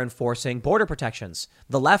longer enforcing border protections,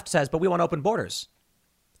 the left says, but we want open borders.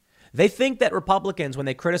 They think that Republicans, when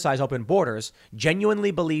they criticize open borders,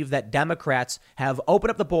 genuinely believe that Democrats have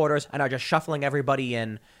opened up the borders and are just shuffling everybody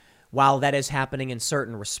in. While that is happening in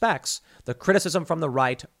certain respects, the criticism from the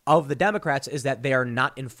right of the Democrats is that they are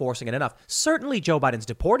not enforcing it enough. Certainly, Joe Biden's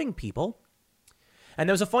deporting people. And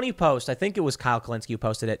there was a funny post. I think it was Kyle Kalinske who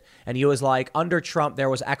posted it. And he was like, under Trump, there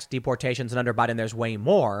was X deportations and under Biden, there's way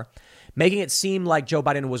more, making it seem like Joe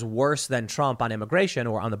Biden was worse than Trump on immigration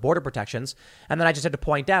or on the border protections. And then I just had to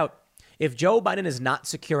point out, if Joe Biden is not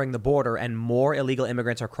securing the border and more illegal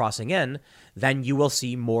immigrants are crossing in, then you will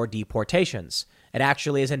see more deportations. It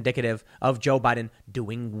actually is indicative of Joe Biden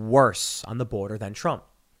doing worse on the border than Trump.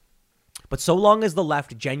 But so long as the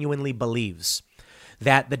left genuinely believes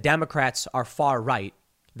that the Democrats are far right,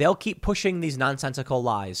 they'll keep pushing these nonsensical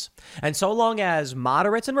lies. And so long as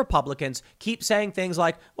moderates and Republicans keep saying things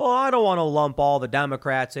like, well, I don't want to lump all the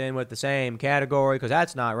Democrats in with the same category because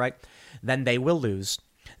that's not right, then they will lose.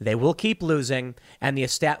 They will keep losing. And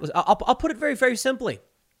I'll put it very, very simply.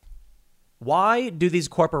 Why do these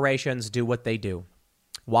corporations do what they do?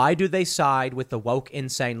 Why do they side with the woke,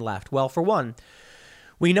 insane left? Well, for one,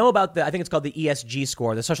 we know about I think it's called the ESG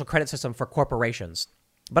score, the social credit system for corporations.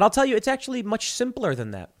 But I'll tell you, it's actually much simpler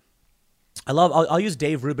than that. I'll use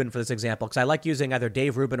Dave Rubin for this example because I like using either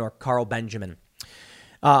Dave Rubin or Carl Benjamin.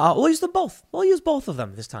 We'll use them both. We'll use both of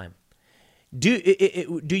them this time. Do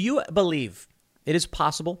you believe it is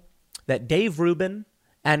possible that Dave Rubin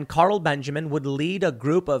and Carl Benjamin would lead a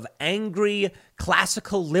group of angry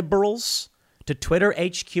classical liberals to Twitter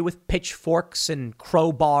HQ with pitchforks and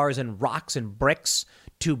crowbars and rocks and bricks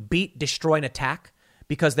to beat, destroy, and attack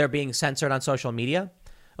because they're being censored on social media?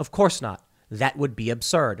 Of course not. That would be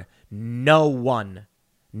absurd. No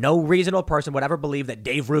reasonable person would ever believe that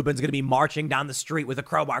Dave Rubin's going to be marching down the street with a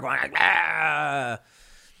crowbar going, ah!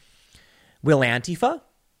 Will Antifa?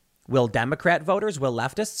 Will Democrat voters? Will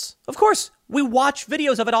leftists? Of course, we watch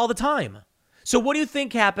videos of it all the time. So what do you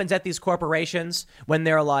think happens at these corporations when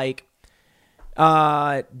they're like,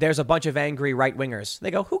 there's a bunch of angry right-wingers?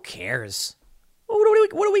 They go, who cares?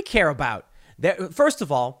 What do we care about? First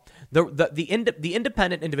of all, the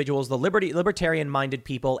independent individuals, the libertarian-minded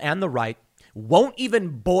people and the right won't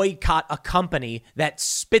even boycott a company that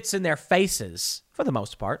spits in their faces for the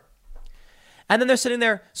most part. And then they're sitting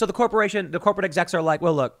there. So the corporate execs are like,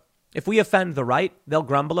 well, look, if we offend the right, they'll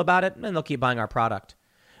grumble about it and they'll keep buying our product.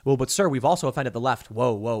 Well, but sir, we've also offended the left.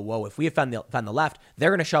 Whoa. If we offend the left, they're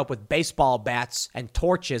going to show up with baseball bats and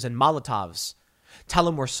torches and Molotovs. Tell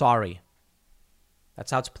them we're sorry.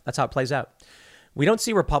 That's how it plays out. We don't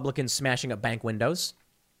see Republicans smashing up bank windows.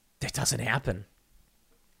 That doesn't happen.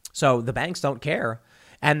 So the banks don't care.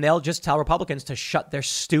 And they'll just tell Republicans to shut their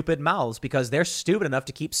stupid mouths because they're stupid enough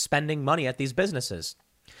to keep spending money at these businesses.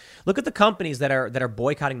 Look at the companies that are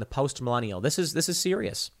boycotting the post-millennial. This is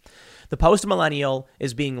serious. The post-millennial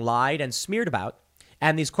is being lied and smeared about,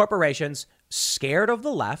 and these corporations, scared of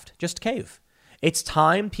the left, just cave. It's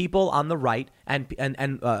time people on the right and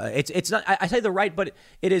it's not, I say the right, but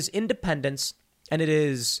it is independents and it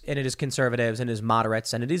is conservatives and it is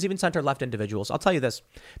moderates and it is even center-left individuals. I'll tell you this.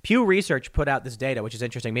 Pew Research put out this data, which is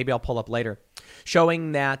interesting. Maybe I'll pull up later,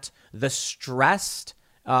 showing that the stressed,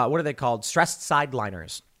 what are they called? Stressed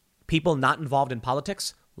sideliners, people not involved in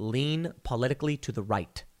politics, lean politically to the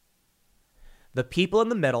right. The people in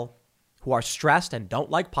the middle who are stressed and don't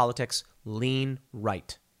like politics lean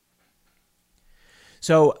right.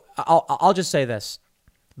 So I'll just say this.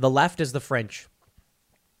 The left is the fringe,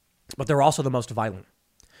 but they're also the most violent.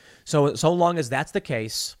 So long as that's the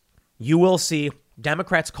case, you will see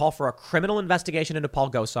Democrats call for a criminal investigation into Paul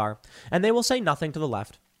Gosar, and they will say nothing to the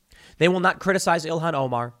left. They will not criticize Ilhan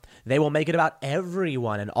Omar. They will make it about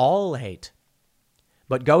everyone and all hate.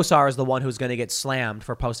 But Gosar is the one who's going to get slammed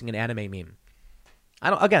for posting an anime meme. I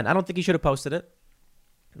don't think he should have posted it,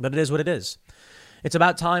 but it is what it is. It's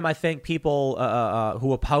about time, I think, people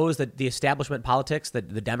who oppose the establishment politics, the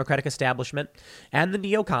Democratic establishment, and the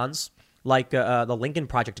neocons, like the Lincoln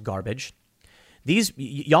Project garbage,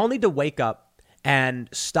 y'all need to wake up and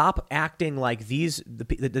stop acting like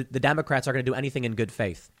the Democrats are going to do anything in good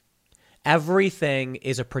faith. Everything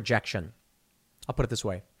is a projection. I'll put it this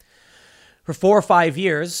way. For 4 or 5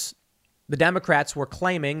 years, the Democrats were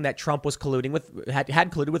claiming that Trump was had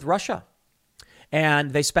colluded with Russia.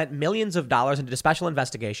 And they spent millions of dollars into a special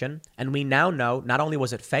investigation. And we now know not only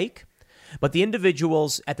was it fake, But the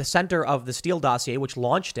individuals at the center of the Steele dossier, which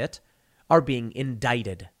launched it, are being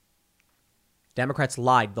indicted. Democrats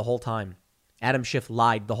lied the whole time. Adam Schiff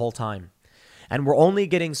lied the whole time. And we're only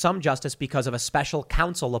getting some justice because of a special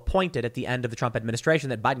counsel appointed at the end of the Trump administration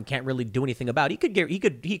that Biden can't really do anything about. He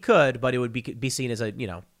could, but it would be seen as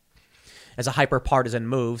a hyper-partisan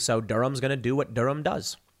move. So Durham's going to do what Durham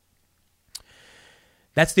does.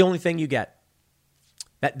 That's the only thing you get.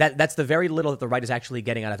 That's the very little that the right is actually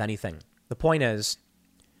getting out of anything. The point is,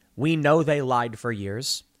 we know they lied for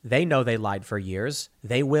years. They know they lied for years.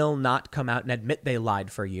 They will not come out and admit they lied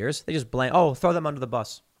for years. They just throw them under the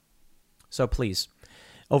bus. So please,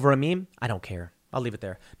 over a meme, I don't care. I'll leave it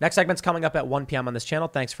there. Next segment's coming up at 1 p.m. on this channel.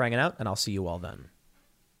 Thanks for hanging out, and I'll see you all then.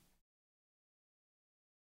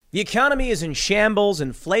 The economy is in shambles,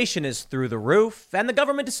 inflation is through the roof, and the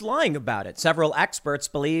government is lying about it. Several experts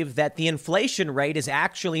believe that the inflation rate is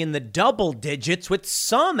actually in the double digits, with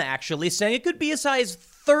some actually saying it could be as high as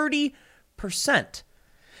 30%.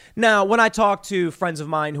 Now, when I talk to friends of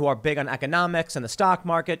mine who are big on economics and the stock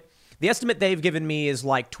market, the estimate they've given me is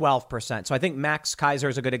like 12%. So I think Max Kaiser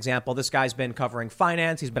is a good example. This guy's been covering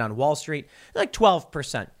finance. He's been on Wall Street, like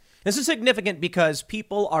 12%. This is significant because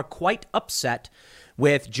people are quite upset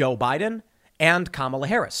with Joe Biden and Kamala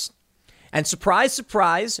Harris. And surprise,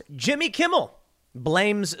 surprise, Jimmy Kimmel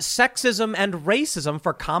blames sexism and racism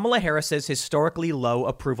for Kamala Harris's historically low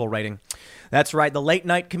approval rating. That's right. The late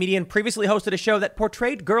night comedian previously hosted a show that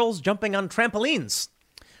portrayed girls jumping on trampolines.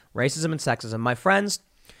 Racism and sexism, my friends.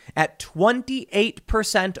 At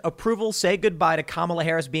 28% approval, say goodbye to Kamala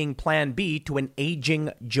Harris being plan B to an aging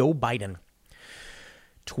Joe Biden.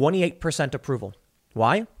 28% approval.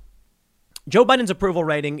 Why? Joe Biden's approval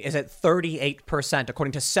rating is at 38%,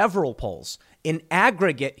 according to several polls. In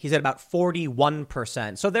aggregate, he's at about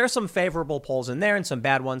 41%. So there are some favorable polls in there and some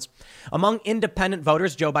bad ones. Among independent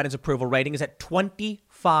voters, Joe Biden's approval rating is at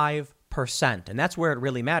 25%. And that's where it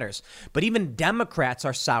really matters. But even Democrats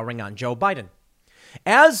are souring on Joe Biden.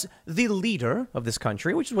 As the leader of this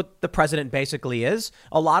country, which is what the president basically is,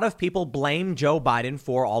 a lot of people blame Joe Biden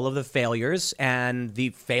for all of the failures and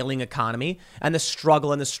the failing economy and the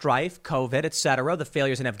struggle and the strife, COVID, etc., the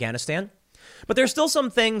failures in Afghanistan. But there's still some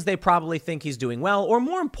things they probably think he's doing well, or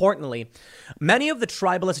more importantly, many of the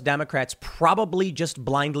tribalist Democrats probably just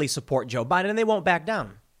blindly support Joe Biden and they won't back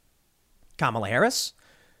down. Kamala Harris,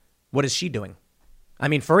 what is she doing? I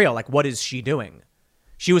mean, for real, like, what is she doing?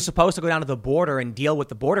 She was supposed to go down to the border and deal with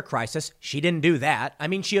the border crisis. She didn't do that. I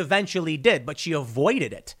mean, she eventually did, but she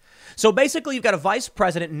avoided it. So basically, you've got a vice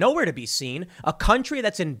president nowhere to be seen, a country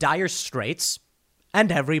that's in dire straits,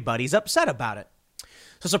 and everybody's upset about it.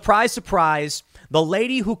 So surprise, surprise, the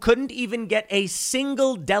lady who couldn't even get a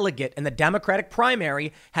single delegate in the Democratic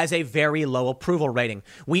primary has a very low approval rating.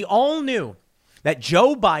 We all knew that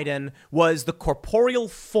Joe Biden was the corporeal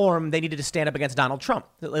form they needed to stand up against Donald Trump.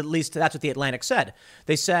 At least that's what The Atlantic said.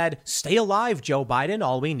 They said, stay alive, Joe Biden.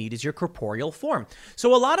 All we need is your corporeal form.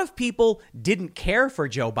 So a lot of people didn't care for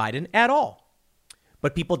Joe Biden at all.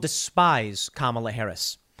 But people despise Kamala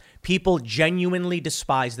Harris. People genuinely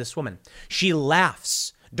despise this woman. She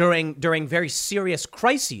laughs during very serious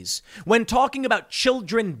crises. When talking about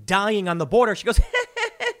children dying on the border, she goes,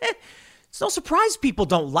 it's no surprise people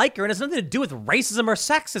don't like her, and it has nothing to do with racism or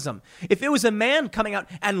sexism. If it was a man coming out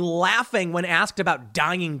and laughing when asked about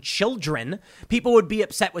dying children, people would be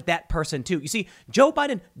upset with that person too. You see, Joe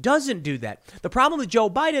Biden doesn't do that. The problem with Joe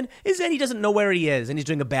Biden is that he doesn't know where he is, and he's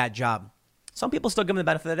doing a bad job. Some people still give him the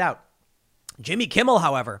benefit of the doubt. Jimmy Kimmel,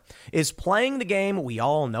 however, is playing the game we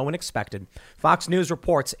all know and expected. Fox News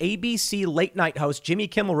reports ABC late night host Jimmy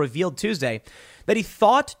Kimmel revealed Tuesday that he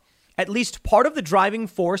thought at least part of the driving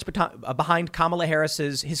force behind Kamala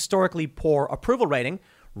Harris's historically poor approval rating,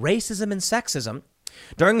 racism and sexism.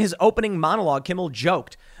 During his opening monologue, Kimmel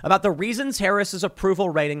joked about the reasons Harris's approval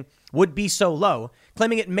rating would be so low,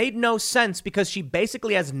 claiming it made no sense because she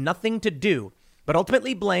basically has nothing to do, but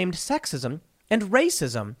ultimately blamed sexism and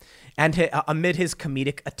racism and amid his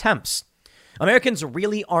comedic attempts. Americans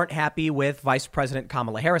really aren't happy with Vice President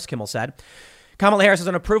Kamala Harris, Kimmel said. Kamala Harris has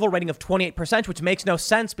an approval rating of 28%, which makes no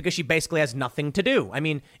sense because she basically has nothing to do. I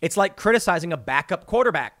mean, it's like criticizing a backup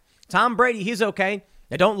quarterback. Tom Brady, he's okay.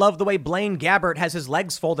 I don't love the way Blaine Gabbert has his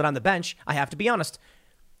legs folded on the bench. I have to be honest.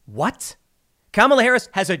 What? Kamala Harris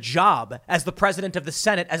has a job as the president of the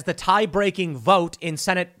Senate, as the tie-breaking vote in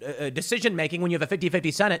Senate decision-making when you have a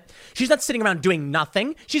 50-50 Senate. She's not sitting around doing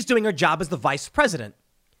nothing. She's doing her job as the vice president.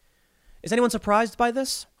 Is anyone surprised by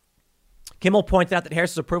this? Kimmel pointed out that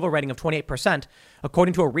Harris's approval rating of 28%,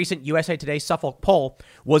 according to a recent USA Today Suffolk poll,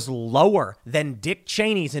 was lower than Dick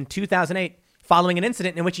Cheney's in 2008, following an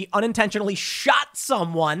incident in which he unintentionally shot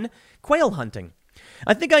someone quail hunting.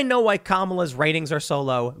 I think I know why Kamala's ratings are so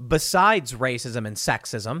low, besides racism and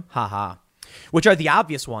sexism, haha, which are the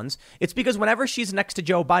obvious ones. It's because whenever she's next to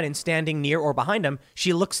Joe Biden, standing near or behind him,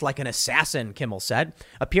 she looks like an assassin, Kimmel said,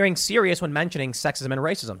 appearing serious when mentioning sexism and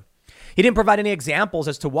racism. He didn't provide any examples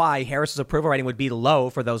as to why Harris's approval rating would be low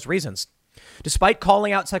for those reasons. Despite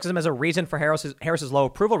calling out sexism as a reason for Harris's low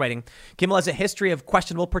approval rating, Kimmel has a history of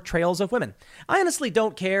questionable portrayals of women. I honestly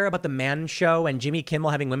don't care about the Man Show and Jimmy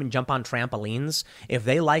Kimmel having women jump on trampolines. If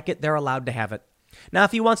they like it, they're allowed to have it. Now,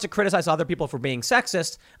 if he wants to criticize other people for being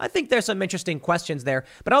sexist, I think there's some interesting questions there.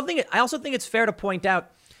 But I also think it's fair to point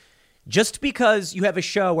out, just because you have a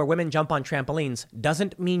show where women jump on trampolines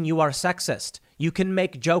doesn't mean you are sexist. You can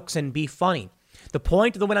make jokes and be funny. The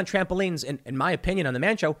point of the women on trampolines, in my opinion, on The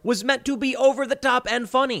Man Show, was meant to be over the top and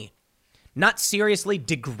funny. Not seriously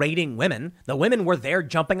degrading women. The women were there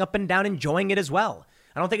jumping up and down, enjoying it as well.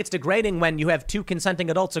 I don't think it's degrading when you have two consenting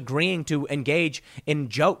adults agreeing to engage in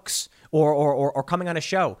jokes or coming on a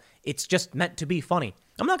show. It's just meant to be funny.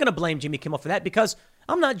 I'm not going to blame Jimmy Kimmel for that because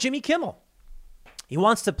I'm not Jimmy Kimmel. He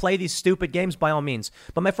wants to play these stupid games by all means.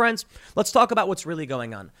 But my friends, let's talk about what's really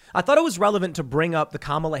going on. I thought it was relevant to bring up the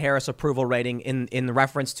Kamala Harris approval rating in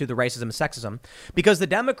reference to the racism and sexism, because the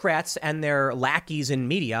Democrats and their lackeys in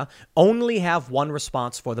media only have one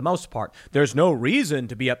response for the most part. There's no reason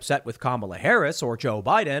to be upset with Kamala Harris or Joe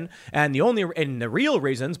Biden. And the real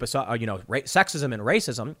reasons, besides, sexism and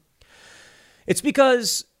racism, it's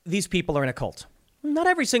because these people are in a cult. Not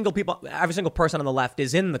every single person on the left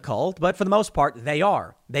is in the cult, but for the most part, they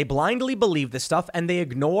are. They blindly believe this stuff and they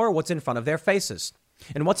ignore what's in front of their faces.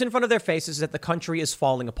 And what's in front of their faces is that the country is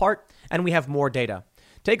falling apart and we have more data.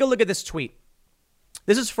 Take a look at this tweet.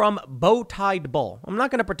 This is from Bow-Tied Bull. I'm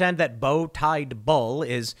not going to pretend that Bow-Tied Bull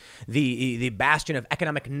is the bastion of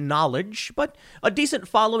economic knowledge, but a decent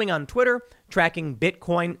following on Twitter, tracking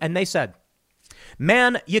Bitcoin, and they said,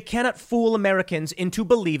 "Man, you cannot fool Americans into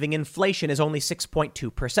believing inflation is only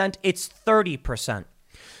 6.2%. It's 30%.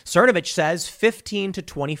 Cernovich says 15 to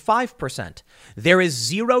 25%. There is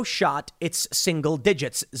zero shot. It's single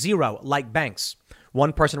digits. Zero, like banks."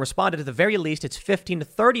 One person responded, at the very least, it's 15 to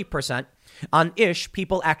 30% on ish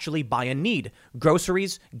people actually buy a need.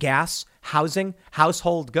 Groceries, gas, housing,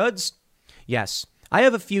 household goods. Yes, I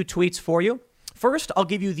have a few tweets for you. First, I'll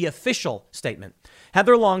give you the official statement.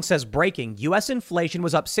 Heather Long says, breaking, U.S. inflation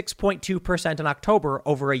was up 6.2% in October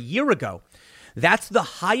over a year ago. That's the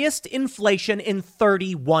highest inflation in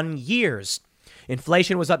 31 years.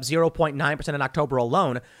 Inflation was up 0.9% in October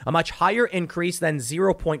alone, a much higher increase than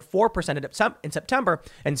 0.4% in September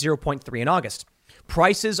and 0.3% in August.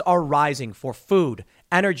 Prices are rising for food,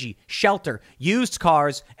 energy, shelter, used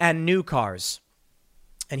cars, and new cars.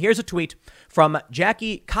 And here's a tweet from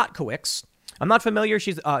Jackie Kotkowicz. I'm not familiar.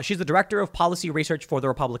 She's the director of policy research for the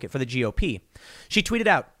GOP. She tweeted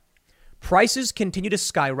out, "Prices continue to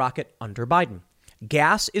skyrocket under Biden.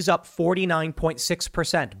 Gas is up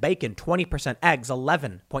 49.6%, bacon 20%, eggs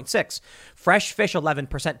 11.6%, fresh fish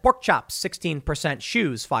 11%, pork chops 16%,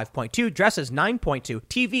 shoes 5.2%, dresses 9.2%,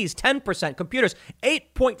 TVs 10%, computers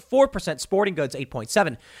 8.4%, sporting goods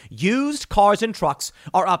 8.7%. Used cars and trucks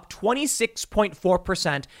are up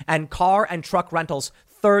 26.4%, and car and truck rentals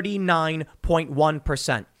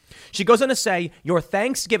 39.1%. She goes on to say, your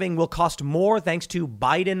Thanksgiving will cost more thanks to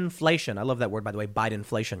Bidenflation. I love that word, by the way,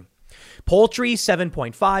 Bidenflation. Poultry,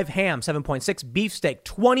 7.5%, ham, 7.6%, beefsteak,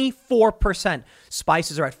 24%.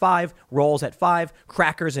 Spices are at 5%, rolls at 5%,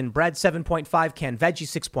 crackers and bread, 7.5%, canned veggies,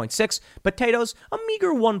 6.6%, potatoes, a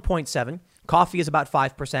meager 1.7%. Coffee is about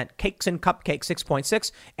 5%, cakes and cupcakes,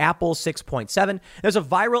 6.6%, apples, 6.7%. There's a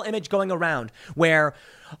viral image going around where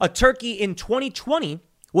a turkey in 2020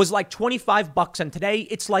 was like $25 and today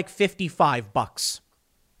it's like $55.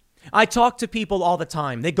 I talk to people all the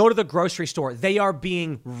time. They go to the grocery store. They are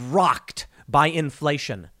being rocked by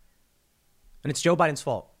inflation. And it's Joe Biden's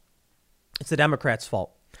fault. It's the Democrats'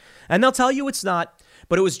 fault. And they'll tell you it's not,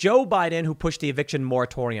 but it was Joe Biden who pushed the eviction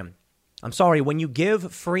moratorium. I'm sorry, when you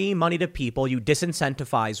give free money to people, you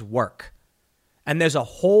disincentivize work. And there's a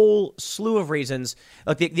whole slew of reasons.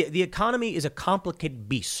 Look, the economy is a complicated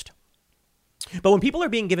beast. But when people are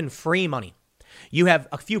being given free money, you have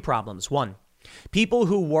a few problems. One, people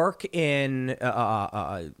who work in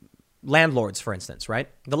landlords, for instance, right?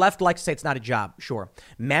 The left likes to say it's not a job. Sure.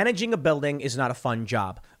 Managing a building is not a fun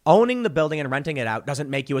job. Owning the building and renting it out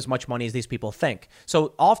doesn't make you as much money as these people think.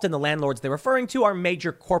 So often the landlords they're referring to are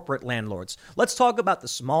major corporate landlords. Let's talk about the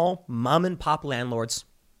small mom and pop landlords.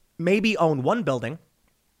 Maybe own one building,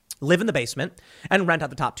 live in the basement, and rent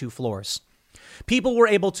out the top 2 floors. People were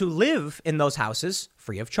able to live in those houses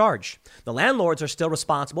free of charge. The landlords are still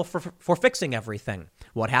responsible for fixing everything.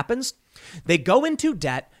 What happens? They go into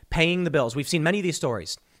debt paying the bills. We've seen many of these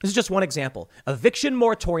stories. This is just one example. Eviction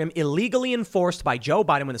moratorium illegally enforced by Joe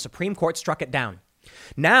Biden when the Supreme Court struck it down.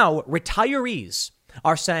 Now, retirees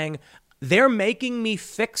are saying they're making me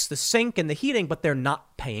fix the sink and the heating, but they're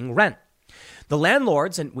not paying rent. The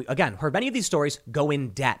landlords, and we, again, heard many of these stories, go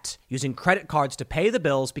in debt using credit cards to pay the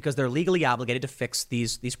bills because they're legally obligated to fix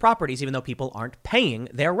these properties, even though people aren't paying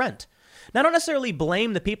their rent. Now, I don't necessarily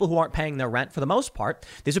blame the people who aren't paying their rent for the most part.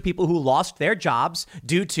 These are people who lost their jobs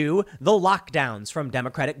due to the lockdowns from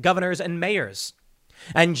Democratic governors and mayors.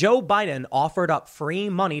 And Joe Biden offered up free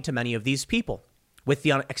money to many of these people with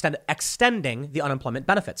the extending the unemployment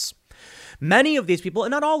benefits. Many of these people,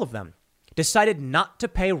 and not all of them, decided not to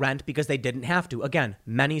pay rent because they didn't have to. Again,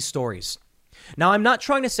 many stories. Now, I'm not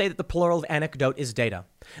trying to say that the plural of anecdote is data.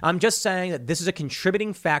 I'm just saying that this is a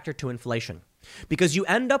contributing factor to inflation because you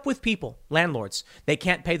end up with people, landlords, they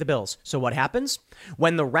can't pay the bills. So what happens?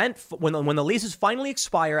 When the leases finally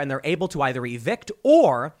expire and they're able to either evict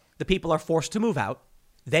or the people are forced to move out,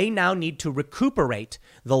 they now need to recuperate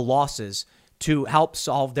the losses to help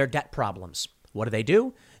solve their debt problems. What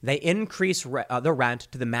do? They increase the rent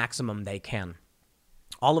to the maximum they can.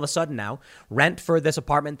 All of a sudden now, rent for this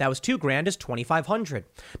apartment that was $2,000 is $2,500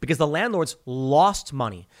 because the landlords lost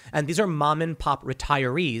money. And these are mom and pop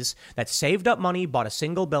retirees that saved up money, bought a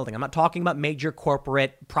single building. I'm not talking about major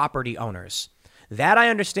corporate property owners. That I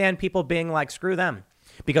understand people being like, screw them,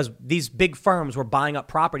 because these big firms were buying up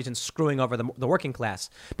properties and screwing over the working class.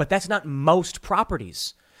 But that's not most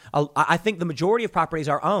properties. I think the majority of properties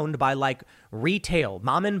are owned by like retail,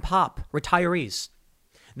 mom and pop retirees.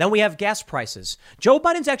 Then we have gas prices. Joe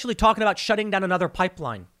Biden's actually talking about shutting down another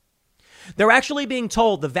pipeline. They're actually being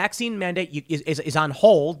told the vaccine mandate is on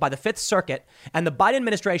hold by the Fifth Circuit, and the Biden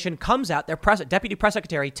administration comes out, their deputy press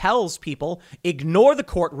secretary tells people, ignore the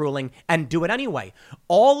court ruling and do it anyway.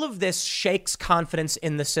 All of this shakes confidence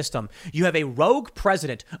in the system. You have a rogue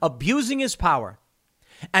president abusing his power,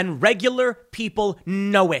 and regular people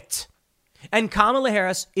know it. And Kamala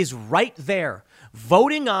Harris is right there,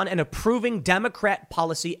 voting on and approving Democrat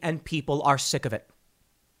policy, and people are sick of it.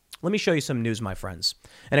 Let me show you some news, my friends,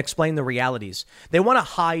 and explain the realities. They want to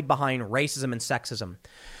hide behind racism and sexism.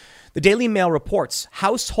 The Daily Mail reports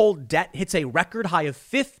household debt hits a record high of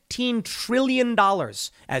 $15 trillion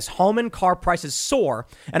as home and car prices soar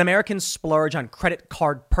and Americans splurge on credit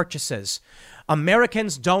card purchases.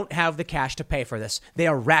 Americans don't have the cash to pay for this. They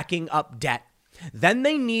are racking up debt. Then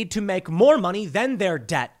they need to make more money than their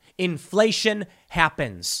debt. Inflation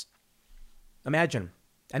happens. Imagine,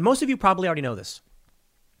 and most of you probably already know this.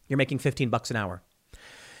 You're making $15 an hour.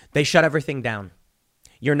 They shut everything down.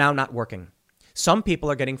 You're now not working. Some people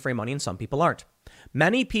are getting free money and some people aren't.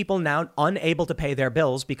 Many people now unable to pay their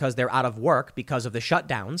bills because they're out of work because of the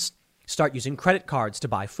shutdowns start using credit cards to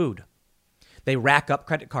buy food. They rack up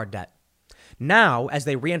credit card debt. Now, as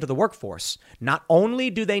they re-enter the workforce, not only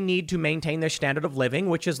do they need to maintain their standard of living,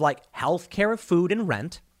 which is like health care, food, and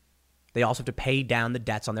rent, they also have to pay down the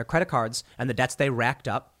debts on their credit cards and the debts they racked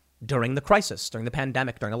up during the crisis, during the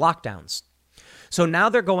pandemic, during the lockdowns. So now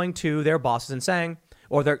they're going to their bosses and saying,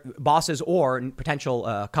 or their bosses or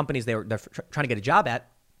potential companies they're trying to get a job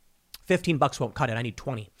at, $15 won't cut it. I need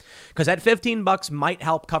 20. Because that $15 might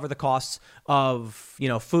help cover the costs of,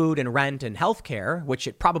 food and rent and healthcare, which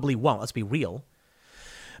it probably won't. Let's be real.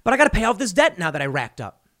 But I got to pay off this debt now that I racked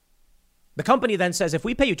up. The company then says, if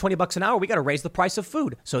we pay you $20 an hour, we got to raise the price of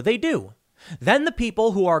food. So they do. Then the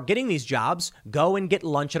people who are getting these jobs go and get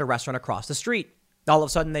lunch at a restaurant across the street. All of a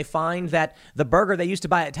sudden, they find that the burger they used to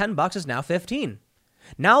buy at $10 is now $15.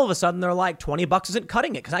 Now, all of a sudden, they're like, $20 isn't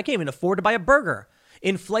cutting it because I can't even afford to buy a burger.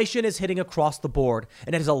 Inflation is hitting across the board,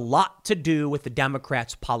 and it has a lot to do with the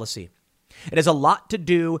Democrats' policy. It has a lot to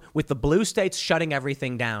do with the blue states shutting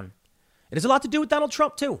everything down. It has a lot to do with Donald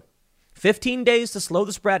Trump, too. 15 days to slow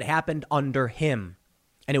the spread happened under him.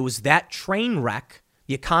 And it was that train wreck,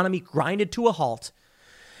 the economy grinded to a halt.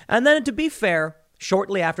 And then, to be fair,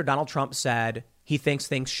 shortly after Donald Trump said he thinks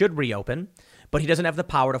things should reopen, but he doesn't have the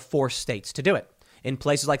power to force states to do it. In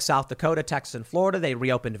places like South Dakota, Texas, and Florida, they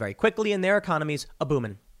reopened very quickly and their economies are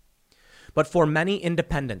booming. But for many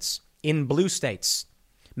independents in blue states,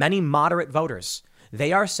 many moderate voters,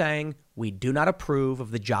 they are saying, we do not approve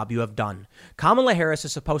of the job you have done. Kamala Harris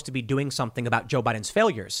is supposed to be doing something about Joe Biden's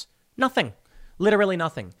failures. Nothing. Literally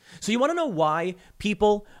nothing. So you want to know why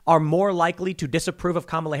people are more likely to disapprove of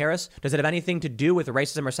Kamala Harris? Does it have anything to do with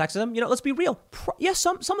racism or sexism? Let's be real. Yes,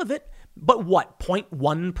 some of it. But what,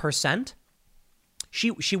 0.1%?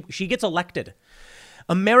 She gets elected.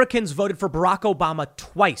 Americans voted for Barack Obama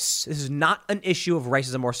twice. This is not an issue of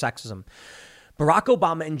racism or sexism. Barack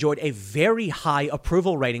Obama enjoyed a very high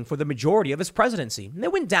approval rating for the majority of his presidency. And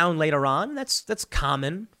it went down later on. That's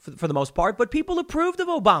common for the most part. But people approved of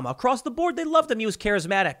Obama. Across the board, they loved him. He was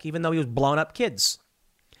charismatic, even though he was blowing up kids.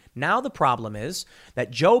 Now the problem is that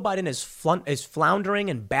Joe Biden is floundering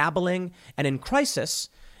and babbling and in crisis,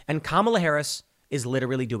 and Kamala Harris is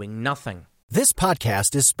literally doing nothing. This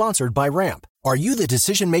podcast is sponsored by Ramp. Are you the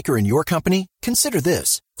decision maker in your company? Consider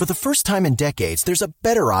this. For the first time in decades, there's a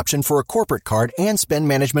better option for a corporate card and spend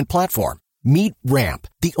management platform. Meet Ramp,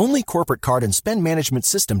 the only corporate card and spend management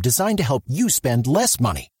system designed to help you spend less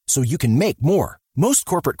money so you can make more. Most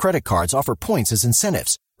corporate credit cards offer points as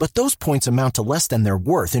incentives, but those points amount to less than their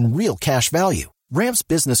worth in real cash value. Ramp's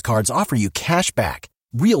business cards offer you cash back,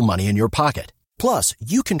 real money in your pocket. Plus,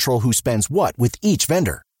 you control who spends what with each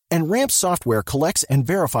vendor. And Ramp software collects and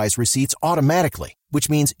verifies receipts automatically, which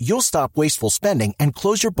means you'll stop wasteful spending and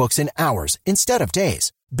close your books in hours instead of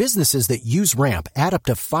days. Businesses that use Ramp add up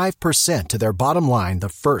to 5% to their bottom line the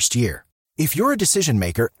first year. If you're a decision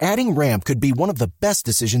maker, adding Ramp could be one of the best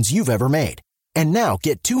decisions you've ever made. And now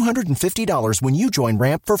get $250 when you join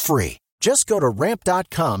Ramp for free. Just go to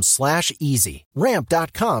ramp.com/easy.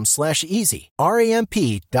 Ramp.com/easy.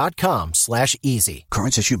 RAMP.com/easy.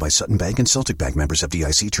 Cards issued by Sutton Bank and Celtic Bank, members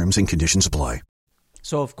FDIC. Terms and conditions apply.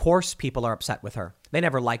 So, of course, people are upset with her. They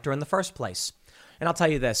never liked her in the first place. And I'll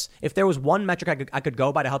tell you this, if there was one metric I could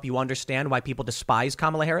go by to help you understand why people despise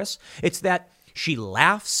Kamala Harris, it's that she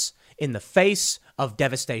laughs in the face of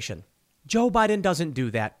devastation. Joe Biden doesn't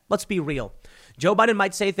do that. Let's be real. Joe Biden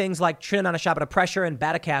might say things like chin on a shot of pressure and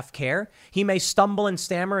bat-a-calf care. He may stumble and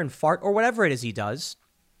stammer and fart or whatever it is he does.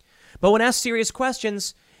 But when asked serious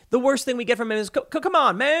questions, the worst thing we get from him is, come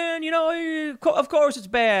on, man, of course it's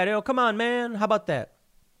bad. Come on, man. How about that?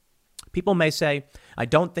 People may say, I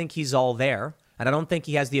don't think he's all there, and I don't think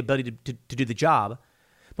he has the ability to do the job.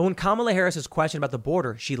 But when Kamala Harris is questioned about the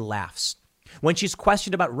border, she laughs. When she's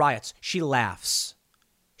questioned about riots, she laughs.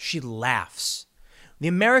 She laughs. The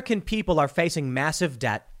American people are facing massive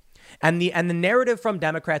debt, and the narrative from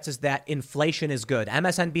Democrats is that inflation is good.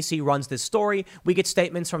 MSNBC runs this story. We get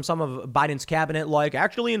statements from some of Biden's cabinet like,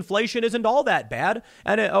 actually, inflation isn't all that bad,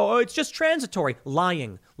 and it's just transitory.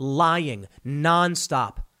 Lying,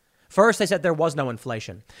 nonstop. First, they said there was no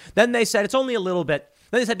inflation. Then they said it's only a little bit.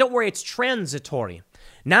 Then they said, don't worry, it's transitory.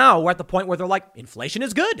 Now we're at the point where they're like, inflation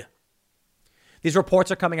is good. These reports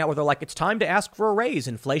are coming out where they're like, it's time to ask for a raise.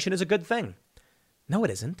 Inflation is a good thing. No, it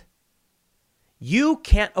isn't. You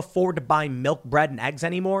can't afford to buy milk, bread, and eggs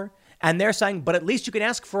anymore. And they're saying, but at least you can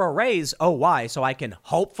ask for a raise. Oh, why? So I can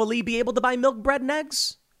hopefully be able to buy milk, bread, and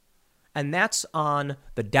eggs? And that's on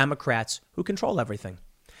the Democrats who control everything.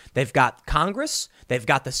 They've got Congress. They've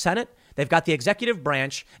got the Senate. They've got the executive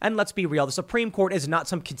branch. And let's be real, the Supreme Court is not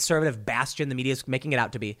some conservative bastion the media is making it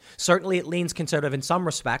out to be. Certainly it leans conservative in some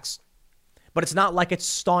respects. But it's not like it's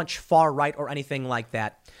staunch far right or anything like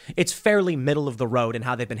that. It's fairly middle of the road in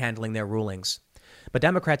how they've been handling their rulings. But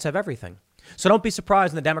Democrats have everything. So don't be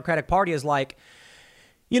surprised when the Democratic Party is like,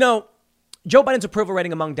 Joe Biden's approval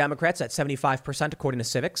rating among Democrats at 75%, according to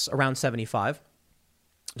Civics, around 75.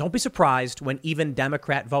 Don't be surprised when even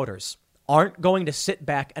Democrat voters aren't going to sit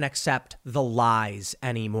back and accept the lies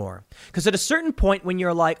anymore. Because at a certain point when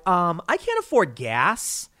you're like, I can't afford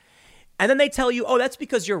gas. And then they tell you, oh, that's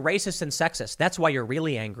because you're racist and sexist. That's why you're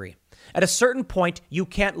really angry. At a certain point, you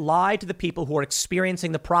can't lie to the people who are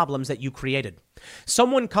experiencing the problems that you created.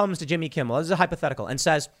 Someone comes to Jimmy Kimmel, this is a hypothetical, and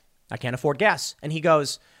says, I can't afford gas. And he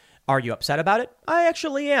goes, are you upset about it? I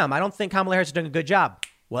actually am. I don't think Kamala Harris is doing a good job.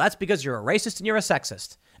 Well, that's because you're a racist and you're a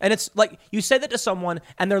sexist. And it's like you say that to someone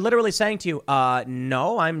and they're literally saying to you,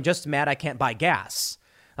 no, I'm just mad I can't buy gas.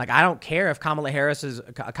 Like, I don't care if Kamala Harris is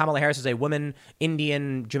a woman,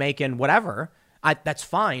 Indian, Jamaican, whatever. That's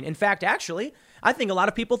fine. In fact, actually, I think a lot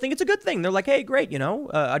of people think it's a good thing. They're like, hey, great,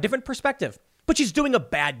 a different perspective. But she's doing a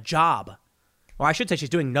bad job. Or I should say she's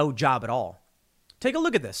doing no job at all. Take a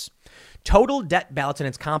look at this. Total debt balance and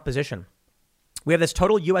its composition. We have this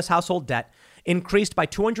total U.S. household debt increased by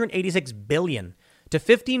 $286 billion to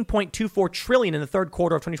 $15.24 trillion in the third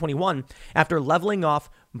quarter of 2021 after leveling off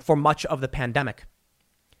for much of the pandemic.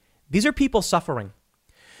 These are people suffering.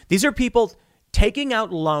 These are people taking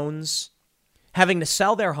out loans, having to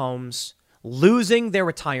sell their homes, losing their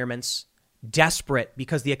retirements, desperate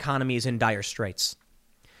because the economy is in dire straits.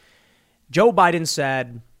 Joe Biden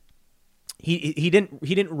said he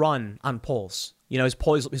didn't run on polls.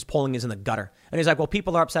 His polling is in the gutter. And he's like, well,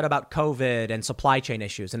 people are upset about COVID and supply chain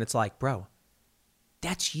issues. And it's like, bro,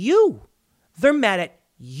 that's you. They're mad at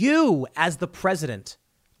you as the president.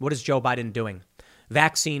 What is Joe Biden doing?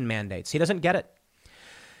 vaccine mandates. He doesn't get it.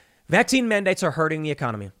 Vaccine mandates are hurting the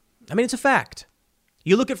economy. I mean, it's a fact.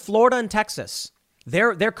 You look at Florida and Texas.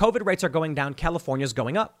 Their COVID rates are going down. California's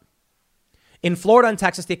going up. In Florida and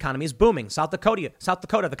Texas, the economy is booming. South Dakota,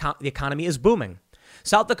 the economy is booming.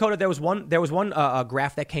 South Dakota, there was one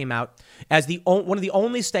graph that came out as one of the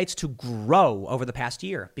only states to grow over the past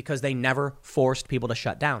year because they never forced people to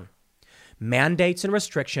shut down. Mandates and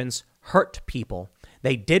restrictions hurt people.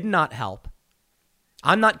 They did not help.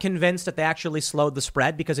 I'm not convinced that they actually slowed the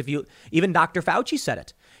spread because even Dr. Fauci said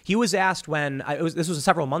it. He was asked this was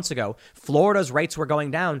several months ago, Florida's rates were going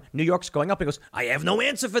down, New York's going up. He goes, I have no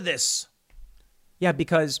answer for this. Yeah,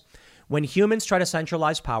 because when humans try to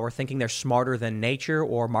centralize power thinking they're smarter than nature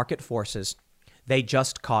or market forces, they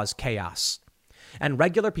just cause chaos. And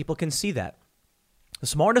regular people can see that. The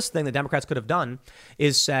smartest thing the Democrats could have done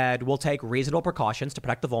is said, we'll take reasonable precautions to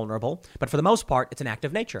protect the vulnerable. But for the most part, it's an act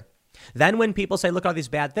of nature. Then when people say, look at all these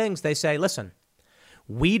bad things, they say, listen,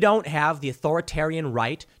 we don't have the authoritarian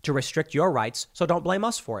right to restrict your rights, so don't blame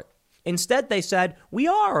us for it. Instead, they said, we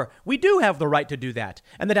do have the right to do that.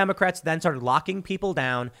 And the Democrats then started locking people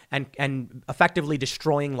down and effectively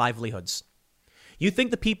destroying livelihoods. You think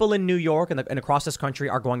the people in New York and across this country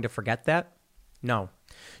are going to forget that? No.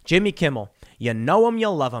 Jimmy Kimmel, you know him, you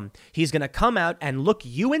love him. He's going to come out and look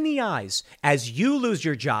you in the eyes as you lose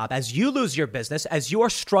your job, as you lose your business, as you are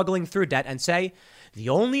struggling through debt and say, the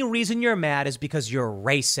only reason you're mad is because you're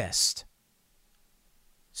racist.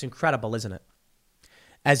 It's incredible, isn't it?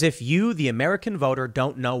 As if you, the American voter,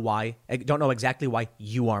 don't know exactly why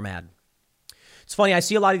you are mad. It's funny. I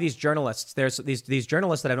see a lot of these journalists. There's these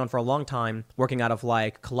journalists that I've known for a long time working out of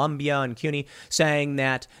like Columbia and CUNY saying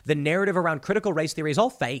that the narrative around critical race theory is all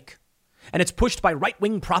fake and it's pushed by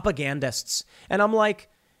right-wing propagandists. And I'm like,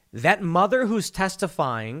 that mother who's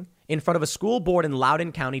testifying in front of a school board in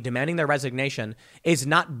Loudoun County demanding their resignation is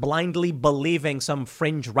not blindly believing some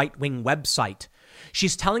fringe right-wing website.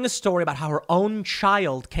 She's telling a story about how her own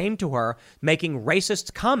child came to her making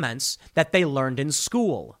racist comments that they learned in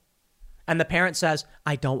school. And the parent says,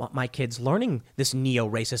 I don't want my kids learning this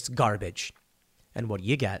neo-racist garbage. And what do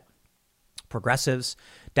you get? Progressives,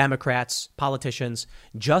 Democrats, politicians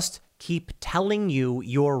just keep telling you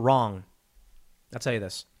you're wrong. I'll tell you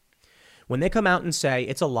this. When they come out and say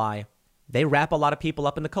it's a lie, they wrap a lot of people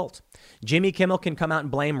up in the cult. Jimmy Kimmel can come out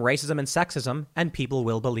and blame racism and sexism, and people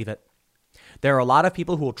will believe it. There are a lot of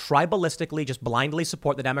people who will tribalistically just blindly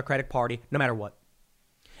support the Democratic Party no matter what.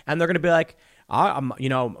 And they're going to be like,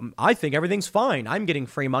 I think everything's fine. I'm getting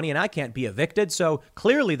free money and I can't be evicted. So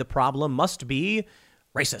clearly the problem must be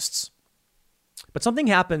racists. But something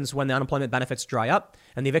happens when the unemployment benefits dry up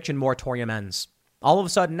and the eviction moratorium ends. All of a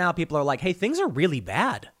sudden now people are like, hey, things are really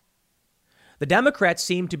bad. The Democrats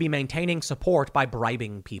seem to be maintaining support by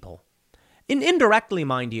bribing people. Indirectly,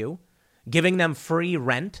 mind you, giving them free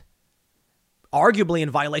rent, arguably in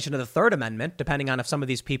violation of the Third Amendment, depending on if some of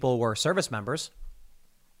these people were service members.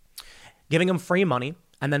 Giving them free money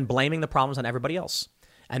and then blaming the problems on everybody else.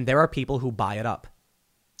 And there are people who buy it up.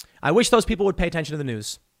 I wish those people would pay attention to the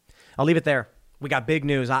news. I'll leave it there. We got big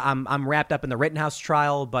news. I'm wrapped up in the Rittenhouse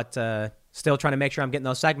trial, but still trying to make sure I'm getting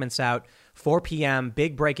those segments out. 4 p.m.,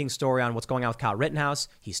 big breaking story on what's going on with Kyle Rittenhouse.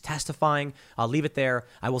 He's testifying. I'll leave it there.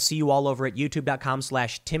 I will see you all over at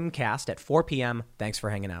youtube.com/timcast at 4 p.m. Thanks for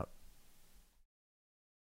hanging out.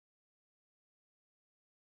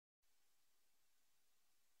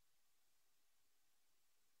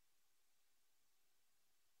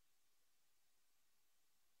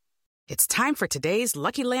 It's time for today's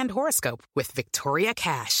Lucky Land horoscope with Victoria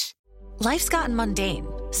Cash. Life's gotten mundane,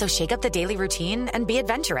 so shake up the daily routine and be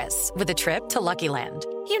adventurous with a trip to Lucky Land.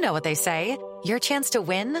 You know what they say, your chance to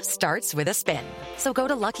win starts with a spin. So go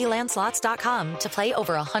to LuckyLandSlots.com to play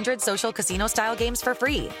over 100 social casino-style games for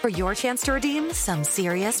free for your chance to redeem some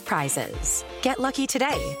serious prizes. Get lucky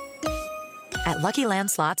today at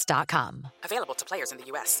LuckyLandSlots.com. Available to players in the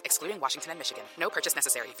U.S., excluding Washington and Michigan. No purchase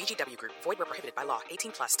necessary. VGW Group. Void where prohibited by law.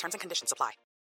 18+. Terms and conditions apply.